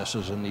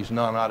processes and these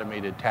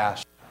non-automated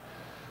tasks.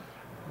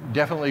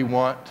 Definitely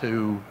want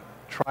to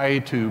try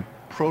to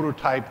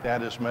prototype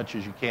that as much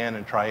as you can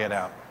and try it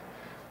out.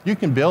 You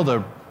can build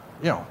a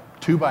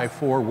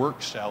 2x4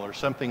 work cell or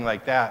something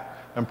like that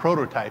and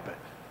prototype it.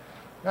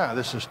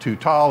 This is too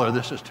tall, or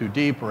this is too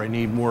deep, or I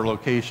need more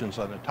locations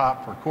on the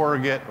top for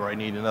corrugate, or I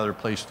need another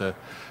place to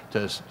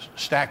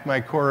stack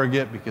my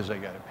corrugate because I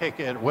got to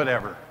pick it,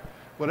 whatever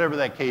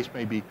that case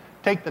may be.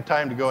 Take the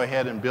time to go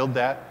ahead and build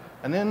that,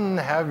 and then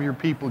have your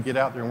people get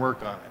out there and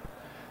work on it.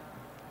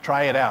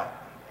 Try it out.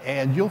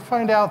 And you'll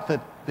find out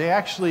that they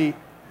actually,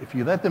 if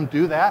you let them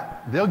do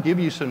that, they'll give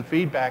you some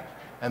feedback,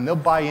 and they'll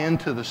buy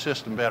into the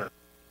system better.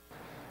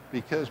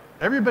 Because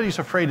everybody's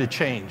afraid of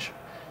change.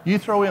 You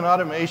throw in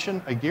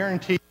automation, I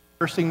guarantee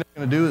first thing they're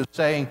going to do is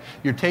saying,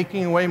 "You're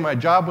taking away my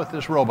job with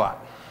this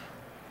robot."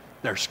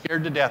 They're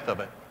scared to death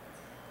of it.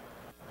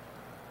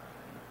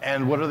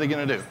 And what are they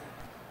going to do?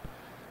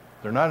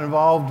 They're not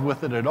involved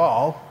with it at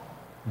all.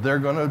 They're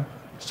going to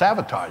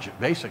sabotage it,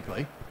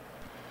 basically.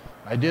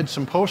 I did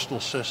some postal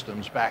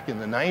systems back in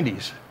the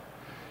 90s.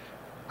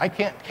 I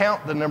can't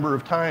count the number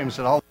of times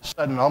that all of a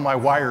sudden all my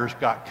wires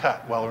got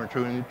cut while we're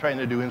trying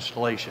to do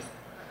installation.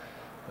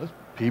 Those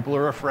people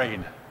are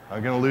afraid.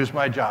 I'm going to lose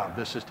my job.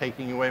 This is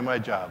taking away my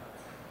job.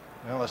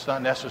 Well, that's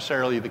not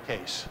necessarily the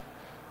case.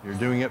 You're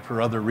doing it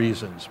for other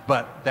reasons,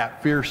 but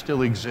that fear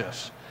still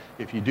exists.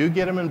 If you do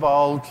get them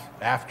involved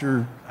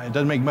after, it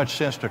doesn't make much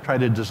sense to try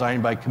to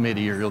design by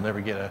committee, or you'll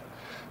never get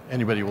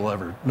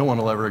no one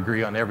will ever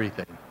agree on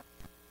everything.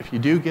 If you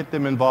do get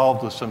them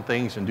involved with some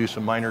things and do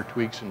some minor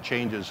tweaks and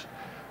changes,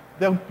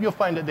 you'll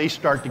find that they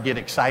start to get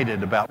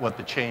excited about what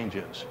the change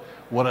is,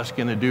 what it's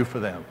going to do for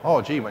them.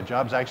 Oh, gee, my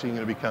job's actually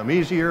going to become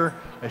easier.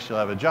 I still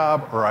have a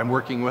job, or I'm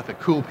working with a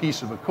cool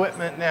piece of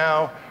equipment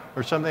now,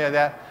 or something like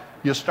that.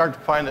 You'll start to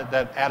find that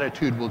that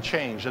attitude will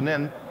change, and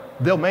then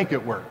they'll make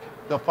it work.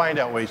 They'll find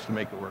out ways to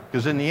make it work,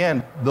 because in the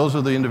end, those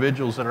are the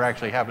individuals that are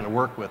actually having to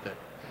work with it.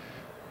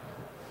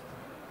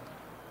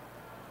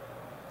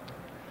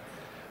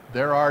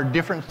 There are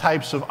different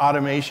types of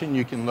automation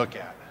you can look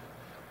at.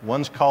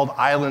 One's called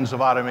islands of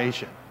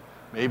automation.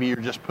 Maybe you're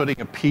just putting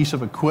a piece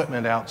of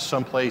equipment out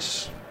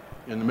someplace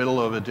in the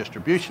middle of a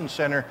distribution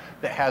center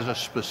that has a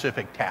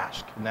specific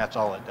task, and that's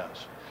all it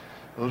does.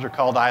 Those are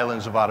called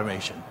islands of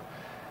automation.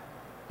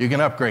 You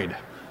can upgrade.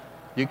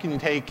 You could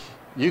take,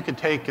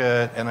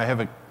 and I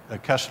have a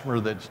customer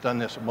that's done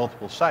this at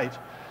multiple sites.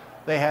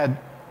 They had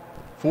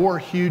 4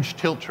 huge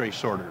tilt tray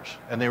sorters,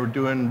 and they were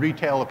doing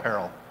retail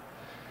apparel.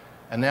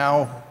 And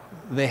now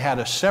they had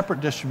a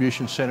separate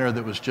distribution center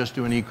that was just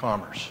doing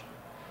e-commerce.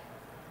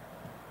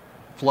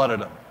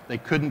 Flooded them. They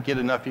couldn't get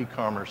enough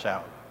e-commerce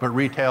out, but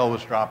retail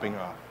was dropping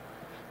off.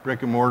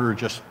 Brick and mortar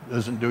just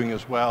isn't doing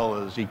as well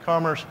as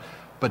e-commerce,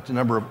 but the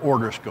number of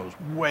orders goes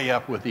way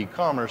up with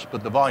e-commerce,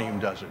 but the volume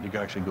doesn't. It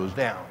actually goes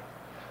down.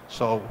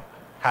 So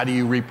how do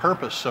you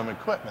repurpose some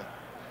equipment?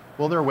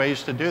 Well, there are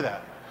ways to do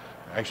that.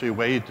 Actually, a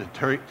way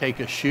to take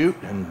a chute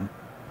and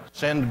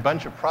send a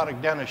bunch of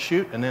product down a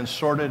chute and then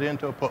sort it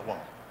into a put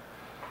wall.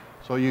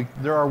 So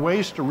there are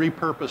ways to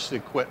repurpose the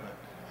equipment,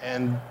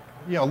 and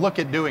look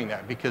at doing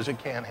that, because it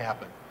can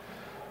happen.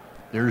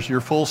 There's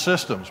your full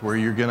systems where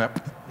you're gonna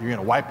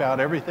wipe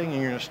out everything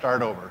and you're gonna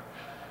start over.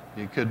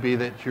 It could be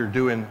that you're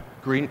doing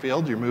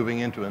greenfield, you're moving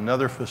into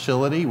another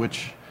facility,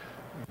 which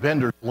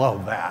vendors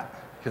love that,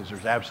 because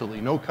there's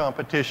absolutely no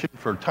competition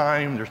for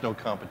time, there's no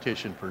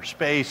competition for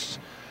space.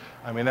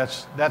 I mean,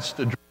 that's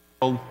the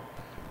drill.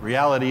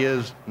 Reality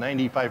is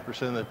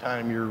 95% of the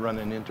time you're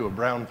running into a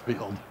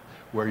brownfield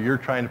where you're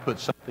trying to put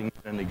something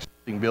in an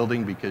existing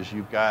building because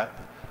you've got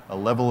a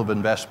level of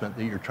investment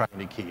that you're trying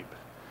to keep.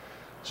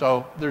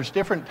 So there's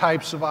different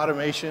types of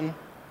automation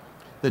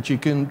that you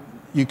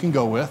can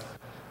go with.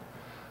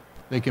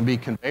 They can be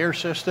conveyor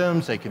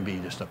systems, they can be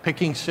just a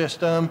picking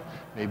system,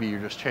 maybe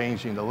you're just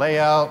changing the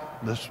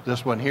layout.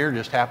 This one here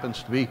just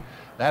happens to be,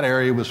 that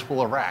area was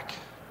full of rack.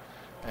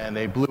 And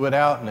they blew it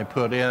out and they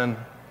put in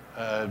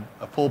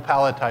a full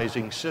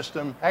palletizing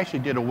system. Actually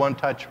did a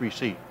one-touch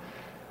receipt,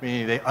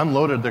 meaning they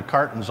unloaded their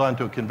cartons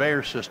onto a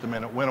conveyor system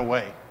and it went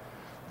away.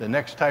 The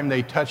next time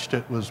they touched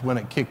it was when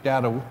it kicked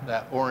out of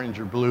that orange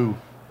or blue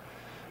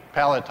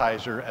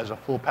palletizer as a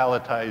full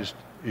palletized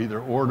either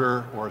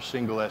order or a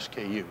single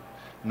SKU.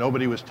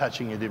 Nobody was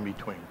touching it in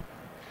between.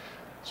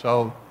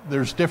 So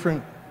there's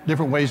different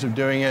ways of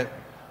doing it.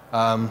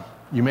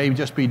 You may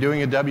just be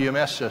doing a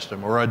WMS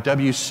system or a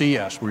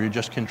WCS where you're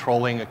just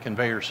controlling a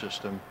conveyor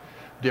system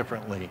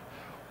differently.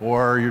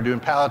 Or you're doing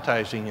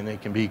palletizing and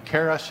it can be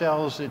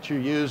carousels that you're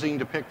using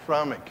to pick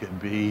from. It could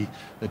be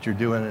that you're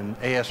doing an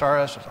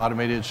ASRS,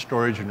 automated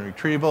storage and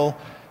retrieval.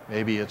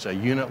 Maybe it's a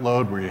unit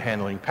load where you're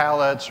handling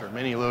pallets, or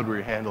mini load where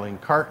you're handling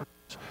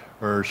cartons,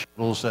 or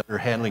shuttles that are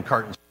handling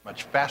cartons at a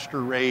much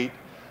faster rate.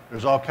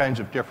 There's all kinds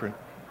of different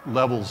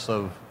levels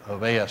of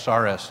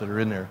ASRS that are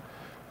in there.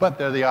 But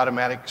they're the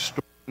automatic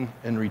storing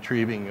and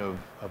retrieving of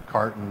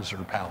cartons or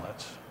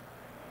pallets.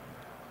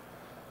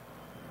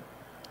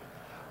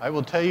 I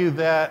will tell you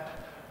that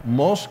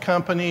most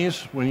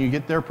companies, when you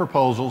get their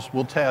proposals,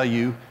 will tell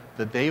you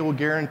that they will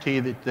guarantee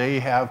that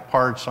they have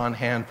parts on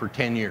hand for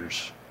 10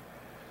 years.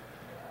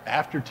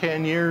 After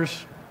 10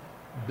 years,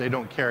 they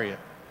don't carry it.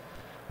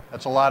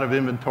 That's a lot of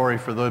inventory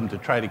for them to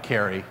try to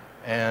carry.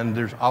 And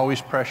there's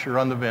always pressure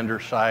on the vendor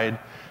side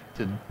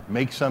to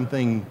make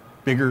something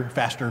bigger,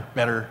 faster,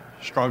 better,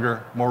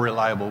 stronger, more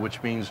reliable,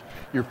 which means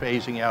you're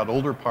phasing out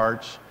older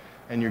parts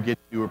and you're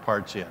getting newer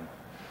parts in.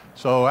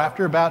 So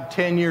after about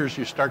 10 years,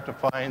 you start to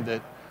find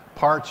that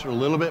parts are a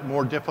little bit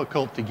more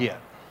difficult to get.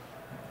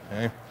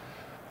 Okay?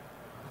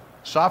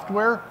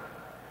 Software,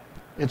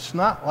 it's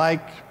not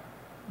like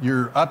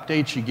your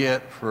updates you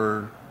get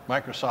for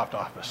Microsoft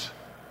Office.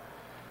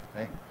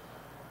 Okay?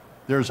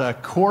 There's a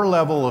core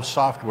level of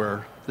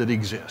software that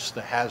exists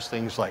that has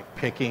things like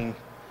picking,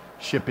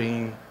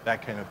 shipping,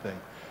 that kind of thing.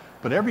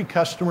 But every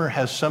customer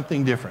has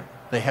something different.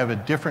 They have a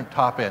different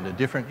top end, a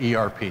different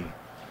ERP.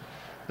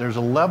 There's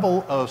a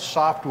level of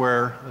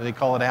software, they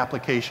call it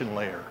application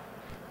layer.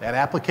 That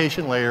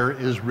application layer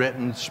is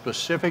written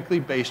specifically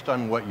based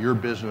on what your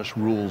business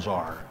rules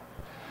are.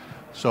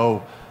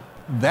 So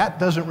that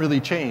doesn't really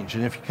change.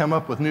 And if you come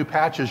up with new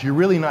patches, you're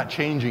really not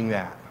changing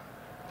that.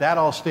 That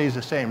all stays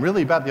the same.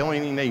 Really about the only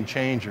thing they can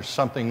change is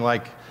something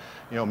like,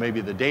 maybe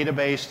the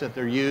database that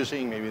they're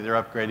using, maybe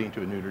they're upgrading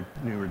to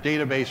a newer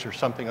database or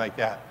something like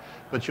that.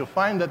 But you'll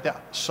find that the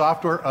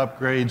software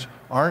upgrades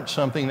aren't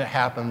something that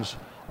happens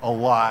a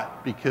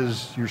lot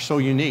because you're so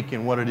unique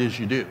in what it is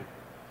you do.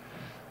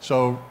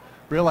 So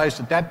realize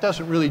that that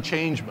doesn't really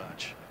change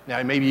much.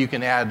 Now, maybe you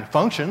can add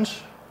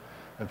functions.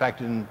 In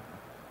fact, in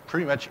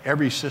pretty much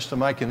every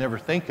system I can ever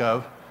think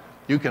of,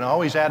 you can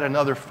always add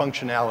another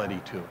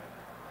functionality to it.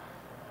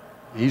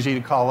 Easy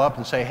to call up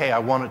and say, hey, I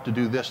want it to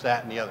do this,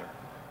 that, and the other.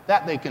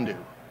 That they can do.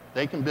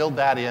 They can build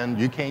that in.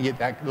 You can't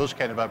get those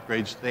kind of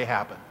upgrades. They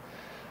happen.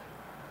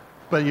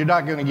 But you're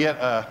not going to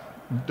get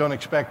don't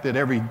expect that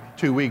every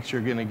 2 weeks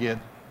you're going to get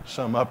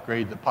some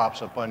upgrade that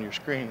pops up on your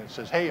screen that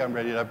says, hey, I'm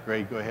ready to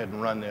upgrade, go ahead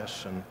and run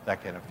this, and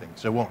that kind of thing.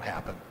 So it won't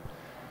happen,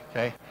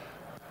 okay?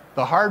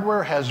 The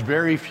hardware has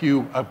very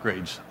few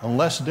upgrades.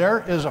 Unless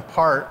there is a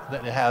part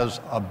that has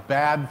a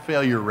bad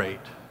failure rate,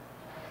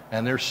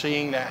 and they're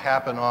seeing that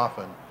happen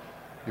often,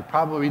 you're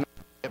probably not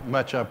going to get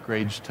much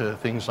upgrades to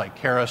things like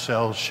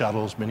carousels,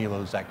 shuttles, mini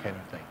loads, that kind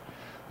of thing.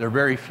 They're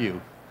very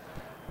few.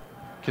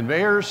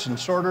 Conveyors and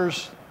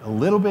sorters, a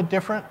little bit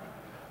different.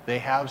 They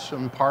have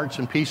some parts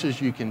and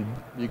pieces you can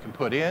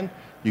put in.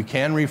 You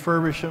can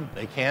refurbish them.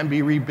 They can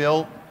be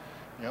rebuilt.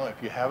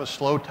 If you have a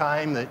slow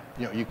time that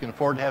you can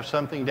afford to have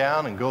something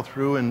down and go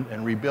through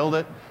and rebuild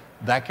it,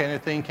 that kind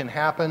of thing can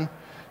happen.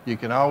 You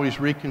can always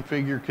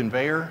reconfigure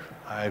conveyor.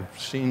 I've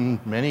seen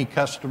many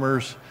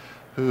customers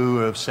who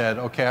have said,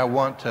 okay, I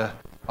want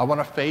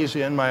to phase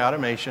in my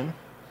automation,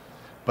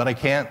 but I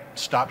can't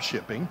stop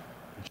shipping,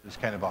 which is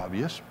kind of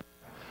obvious.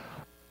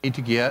 I need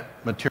to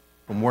get material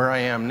from where I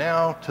am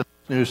now to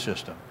new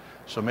system.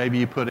 So maybe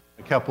you put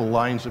in a couple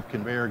lines of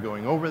conveyor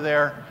going over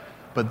there,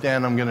 but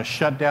then I'm going to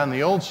shut down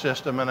the old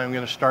system and I'm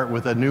going to start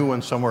with a new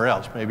one somewhere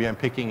else. Maybe I'm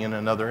picking in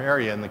another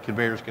area and the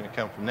conveyor is going to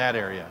come from that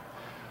area.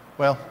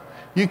 Well,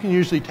 you can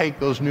usually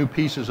take those new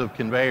pieces of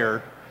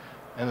conveyor,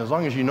 and as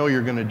long as you know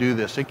you're going to do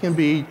this, it can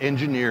be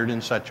engineered in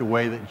such a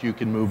way that you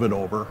can move it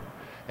over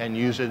and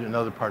use it in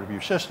another part of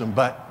your system.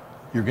 But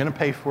you're going to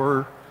pay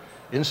for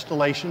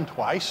installation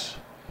twice.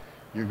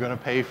 You're going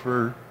to pay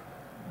for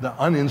the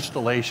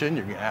uninstallation.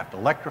 You're going to have to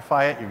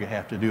electrify it. You're going to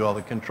have to do all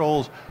the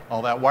controls.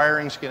 All that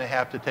wiring's going to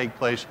have to take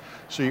place.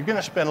 So you're going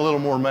to spend a little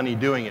more money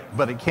doing it,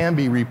 but it can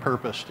be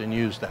repurposed and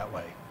used that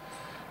way.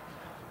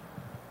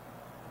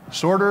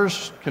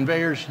 Sorters,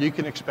 conveyors, you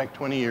can expect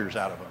 20 years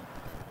out of them.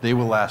 They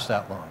will last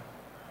that long.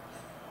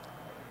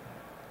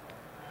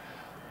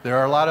 There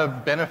are a lot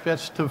of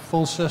benefits to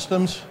full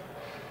systems.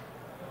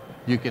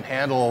 You can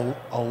handle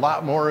a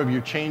lot more of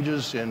your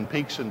changes in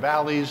peaks and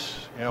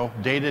valleys,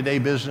 day-to-day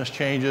business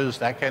changes,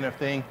 that kind of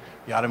thing.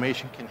 The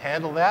automation can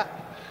handle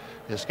that.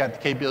 It's got the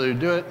capability to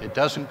do it. It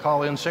doesn't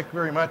call in sick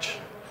very much.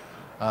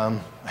 I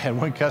had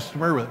one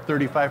customer with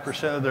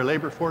 35% of their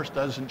labor force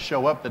doesn't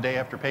show up the day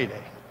after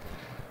payday.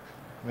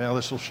 Well,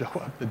 this will show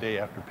up the day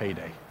after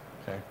payday,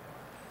 okay?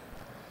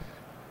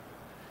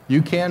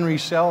 You can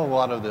resell a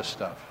lot of this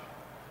stuff.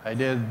 I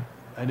did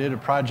a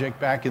project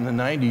back in the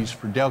 90s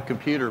for Dell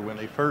Computer when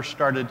they first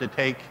started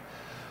to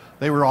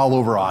they were all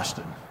over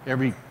Austin.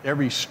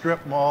 Every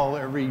strip mall,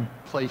 every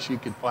place you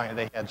could find,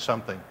 they had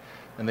something.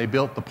 And they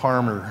built the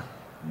Parmer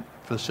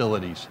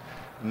facilities.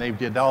 And they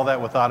did all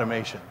that with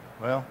automation.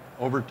 Well,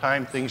 over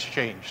time, things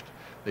changed.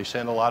 They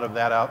sent a lot of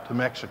that out to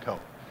Mexico.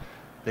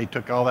 They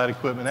took all that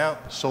equipment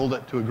out, sold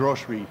it to a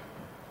grocery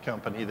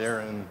company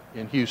there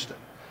in Houston.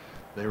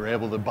 They were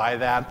able to buy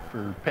that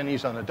for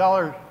pennies on the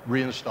dollar,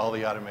 reinstall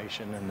the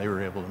automation, and they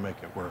were able to make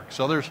it work.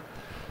 So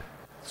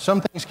some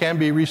things can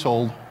be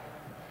resold,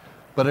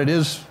 but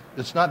it's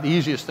not the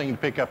easiest thing to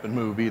pick up and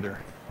move either.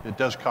 It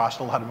does cost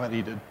a lot of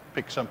money to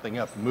pick something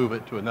up and move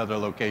it to another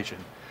location,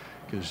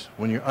 because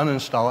when you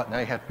uninstall it, now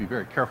you have to be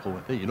very careful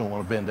with it. You don't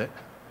want to bend it.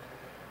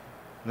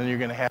 And then you're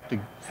going to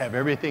have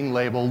everything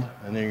labeled,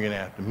 and then you're going to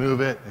have to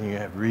move it, and you're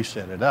going to have to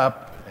reset it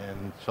up,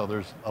 and so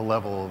there's a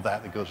level of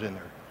that goes in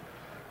there.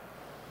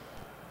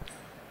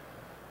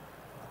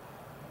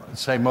 I'd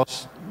say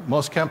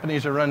most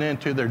companies I run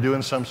into, they're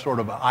doing some sort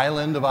of an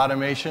island of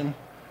automation.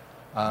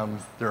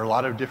 There are a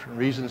lot of different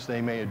reasons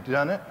they may have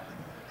done it.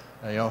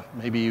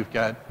 Maybe you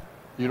don't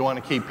want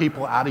to keep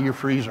people out of your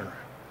freezer.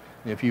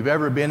 If you've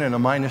ever been in a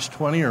minus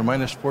 20 or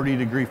minus 40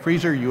 degree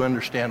freezer, you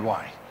understand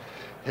why.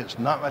 It's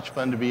not much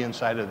fun to be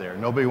inside of there.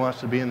 Nobody wants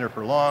to be in there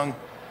for long.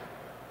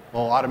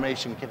 Well,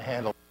 automation can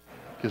handle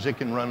it because it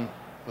can run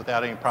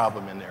without any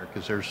problem in there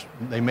because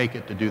they make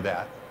it to do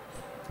that.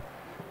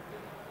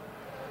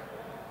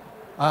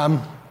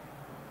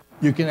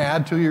 You can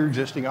add to your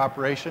existing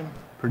operation.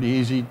 Pretty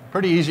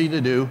easy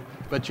to do,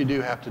 but you do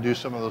have to do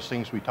some of those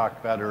things we talked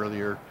about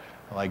earlier,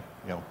 like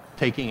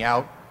taking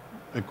out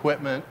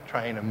equipment,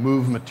 trying to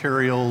move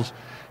materials,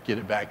 get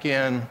it back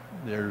in.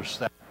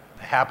 That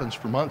happens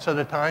for months at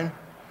a time.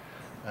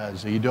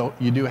 So you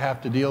do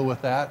have to deal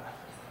with that.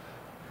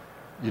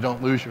 You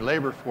don't lose your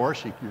labor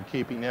force. You're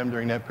keeping them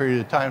during that period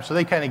of time. So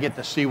they kind of get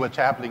to see what's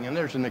happening, and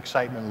there's an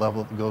excitement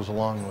level that goes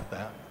along with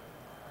that.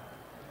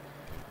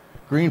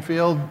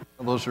 Greenfield,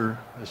 those are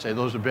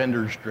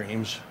vendors'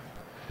 dreams,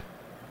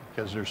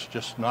 because there's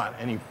just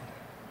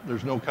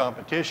there's no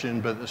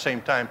competition, but at the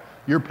same time,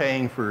 you're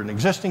paying for an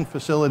existing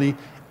facility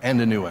and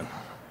a new one.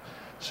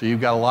 So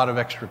you've got a lot of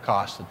extra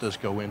costs that does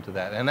go into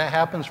that. And that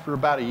happens for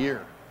about a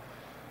year.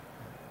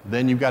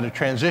 Then you've got to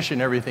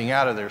transition everything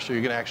out of there, so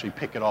you're going to actually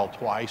pick it all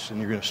twice, and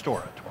you're going to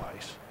store it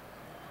twice.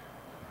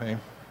 Okay?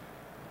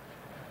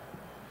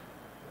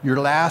 Your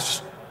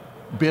last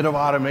bit of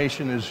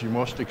automation is your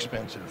most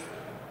expensive.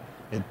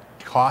 It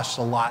costs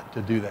a lot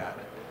to do that.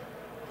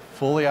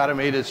 Fully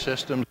automated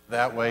systems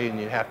that way, and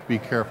you have to be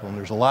careful. And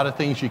there's a lot of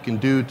things you can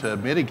do to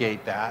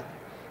mitigate that,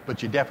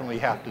 but you definitely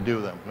have to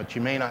do them, which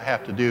you may not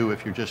have to do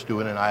if you're just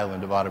doing an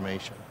island of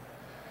automation.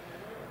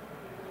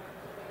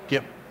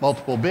 Get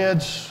multiple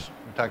bids.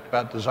 We talked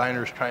about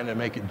designers trying to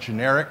make it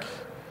generic,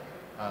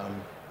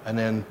 and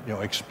then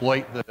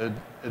exploit the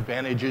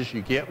advantages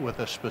you get with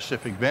a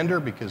specific vendor,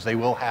 because they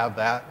will have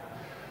that.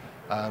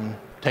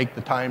 Take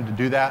the time to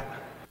do that.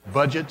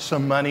 Budget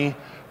some money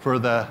for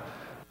the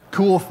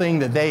cool thing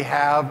that they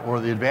have or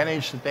the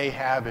advantage that they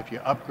have if you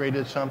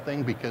upgraded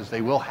something, because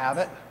they will have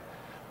it.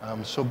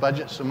 So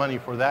budget some money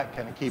for that,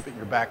 kind of keep it in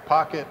your back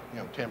pocket,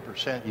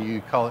 10%,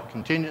 you call it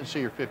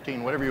contingency, or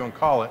 15, whatever you want to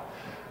call it.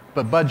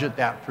 But budget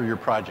that for your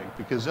project,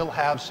 because they'll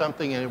have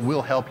something and it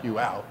will help you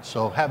out.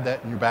 So have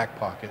that in your back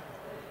pocket.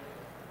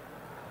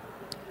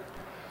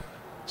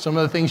 Some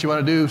of the things you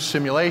want to do,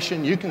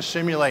 simulation. You can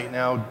simulate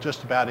now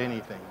just about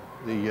anything.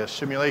 The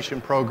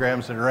simulation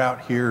programs that are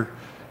out here,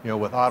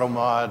 with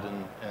AutoMod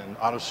and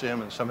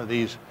AutoSim and some of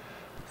these,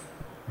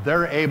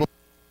 they're able to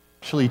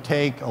actually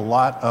take a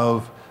lot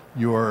of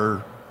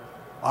your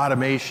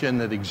automation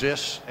that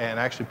exists and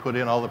actually put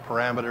in all the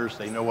parameters.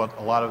 They know what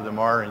a lot of them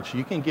are, and so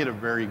you can get a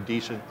very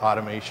decent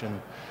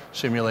automation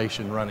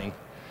simulation running.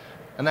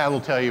 And that will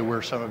tell you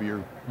where some of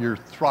your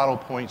throttle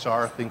points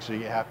are, things that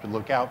you have to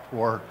look out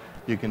for.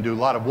 You can do a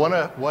lot of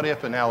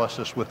what-if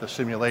analysis with the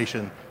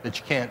simulation that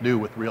you can't do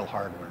with real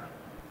hardware.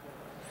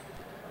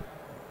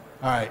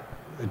 All right,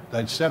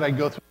 I said I'd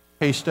go through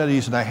case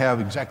studies, and I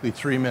have exactly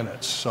 3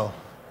 minutes. So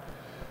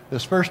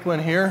this first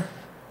one here,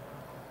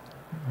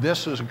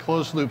 this is a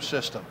closed loop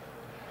system.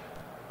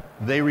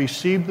 They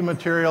received the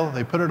material,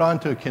 they put it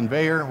onto a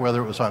conveyor,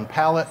 whether it was on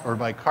pallet or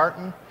by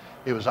carton.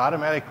 It was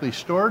automatically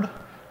stored,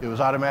 it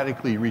was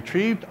automatically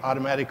retrieved,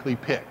 automatically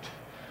picked.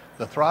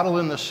 The throttle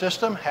in the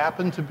system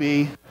happened to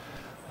be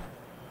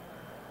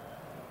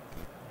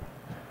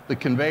the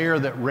conveyor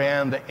that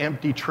ran the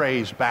empty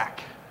trays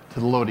back to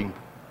the loading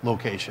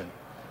location.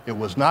 It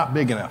was not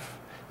big enough.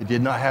 It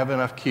did not have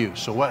enough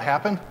queues. So what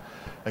happened?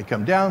 They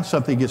come down,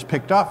 something gets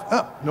picked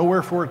off,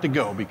 nowhere for it to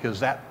go, because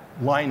that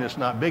line is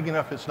not big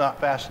enough, it's not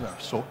fast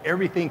enough. So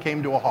everything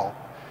came to a halt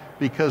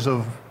because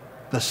of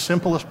the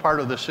simplest part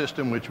of the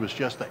system, which was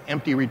just the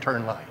empty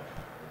return line.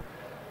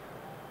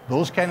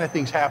 Those kind of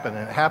things happen,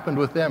 and it happened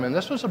with them. And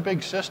this was a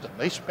big system.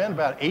 They spent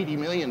about $80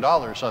 million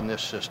on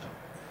this system,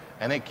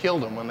 and it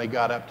killed them when they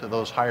got up to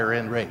those higher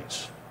end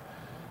rates.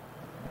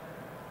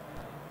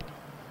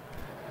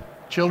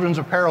 Children's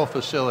apparel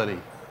facility.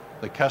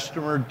 The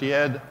customer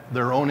did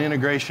their own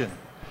integration.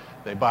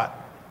 They bought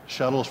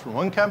shuttles from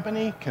one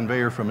company,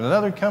 conveyor from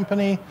another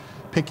company,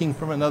 picking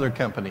from another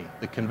company.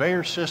 The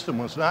conveyor system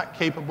was not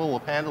capable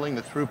of handling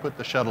the throughput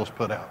the shuttles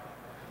put out.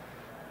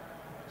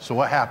 So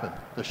what happened?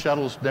 The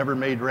shuttles never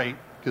made rate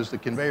because the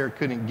conveyor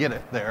couldn't get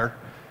it there,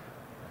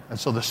 and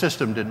so the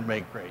system didn't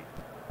make rate.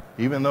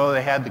 Even though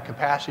they had the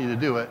capacity to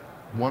do it,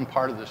 one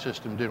part of the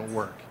system didn't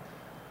work.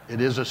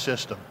 It is a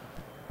system.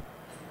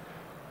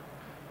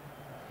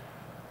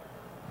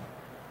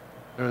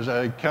 There was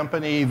a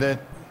company that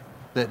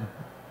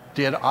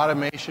did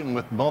automation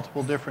with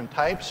multiple different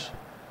types.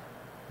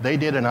 They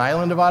did an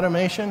island of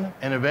automation,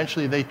 and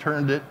eventually they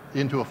turned it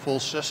into a full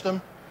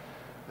system.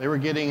 They were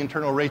getting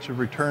internal rates of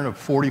return of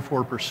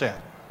 44%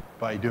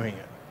 by doing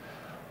it.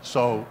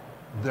 So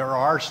there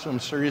are some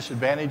serious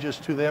advantages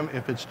to them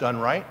if it's done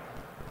right.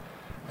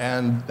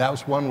 And that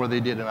was one where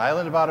they did an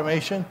island of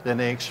automation, then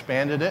they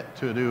expanded it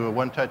to do a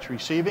one-touch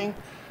receiving,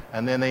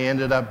 and then they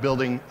ended up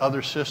building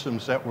other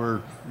systems that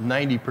were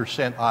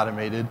 90%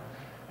 automated,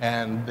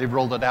 and they've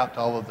rolled it out to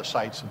all of the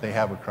sites that they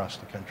have across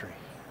the country.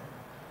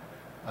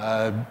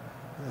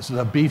 This is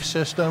a beef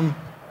system.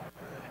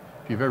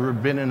 If you've ever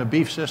been in a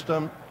beef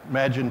system,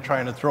 imagine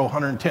trying to throw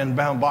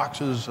 110-pound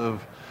boxes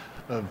of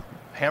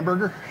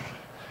hamburger.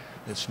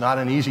 It's not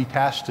an easy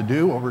task to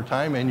do over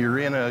time, and you're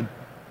in an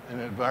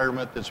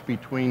environment that's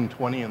between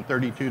 20 and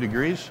 32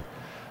 degrees,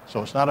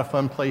 so it's not a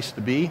fun place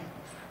to be,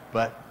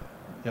 but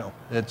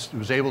it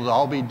was able to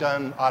all be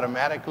done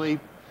automatically.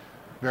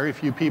 Very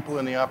few people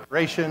in the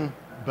operation,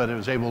 but it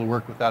was able to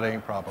work without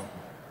any problem.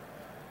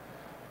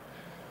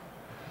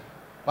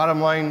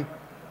 Bottom line,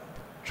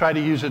 try to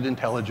use it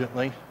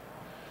intelligently.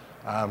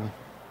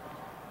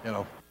 You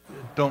know,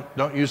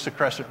 don't use the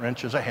crescent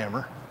wrench as a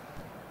hammer.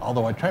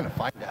 Although I'm trying to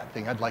find that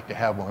thing, I'd like to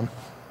have one.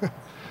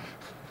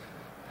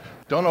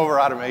 Don't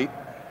over-automate.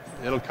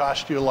 It'll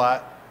cost you a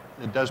lot.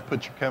 It does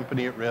put your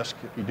company at risk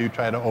if you do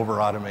try to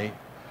over-automate.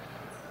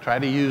 Try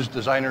to use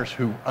designers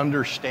who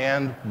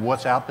understand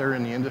what's out there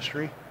in the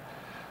industry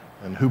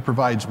and who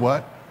provides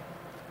what.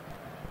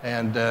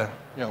 And you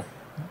know,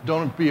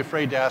 don't be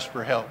afraid to ask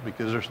for help,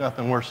 because there's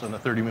nothing worse than a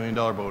 $30 million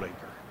boat anchor.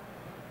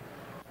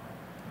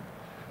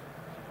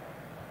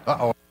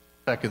 Uh-oh,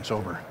 second's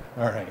over.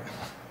 All right.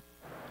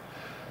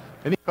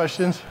 Any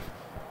questions?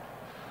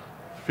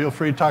 Feel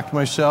free to talk to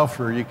myself,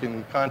 or you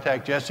can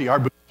contact Jesse. Our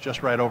booth is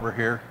just right over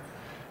here.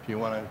 If you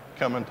want to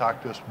come and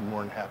talk to us, we're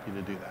more than happy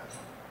to do that.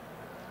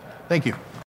 Thank you.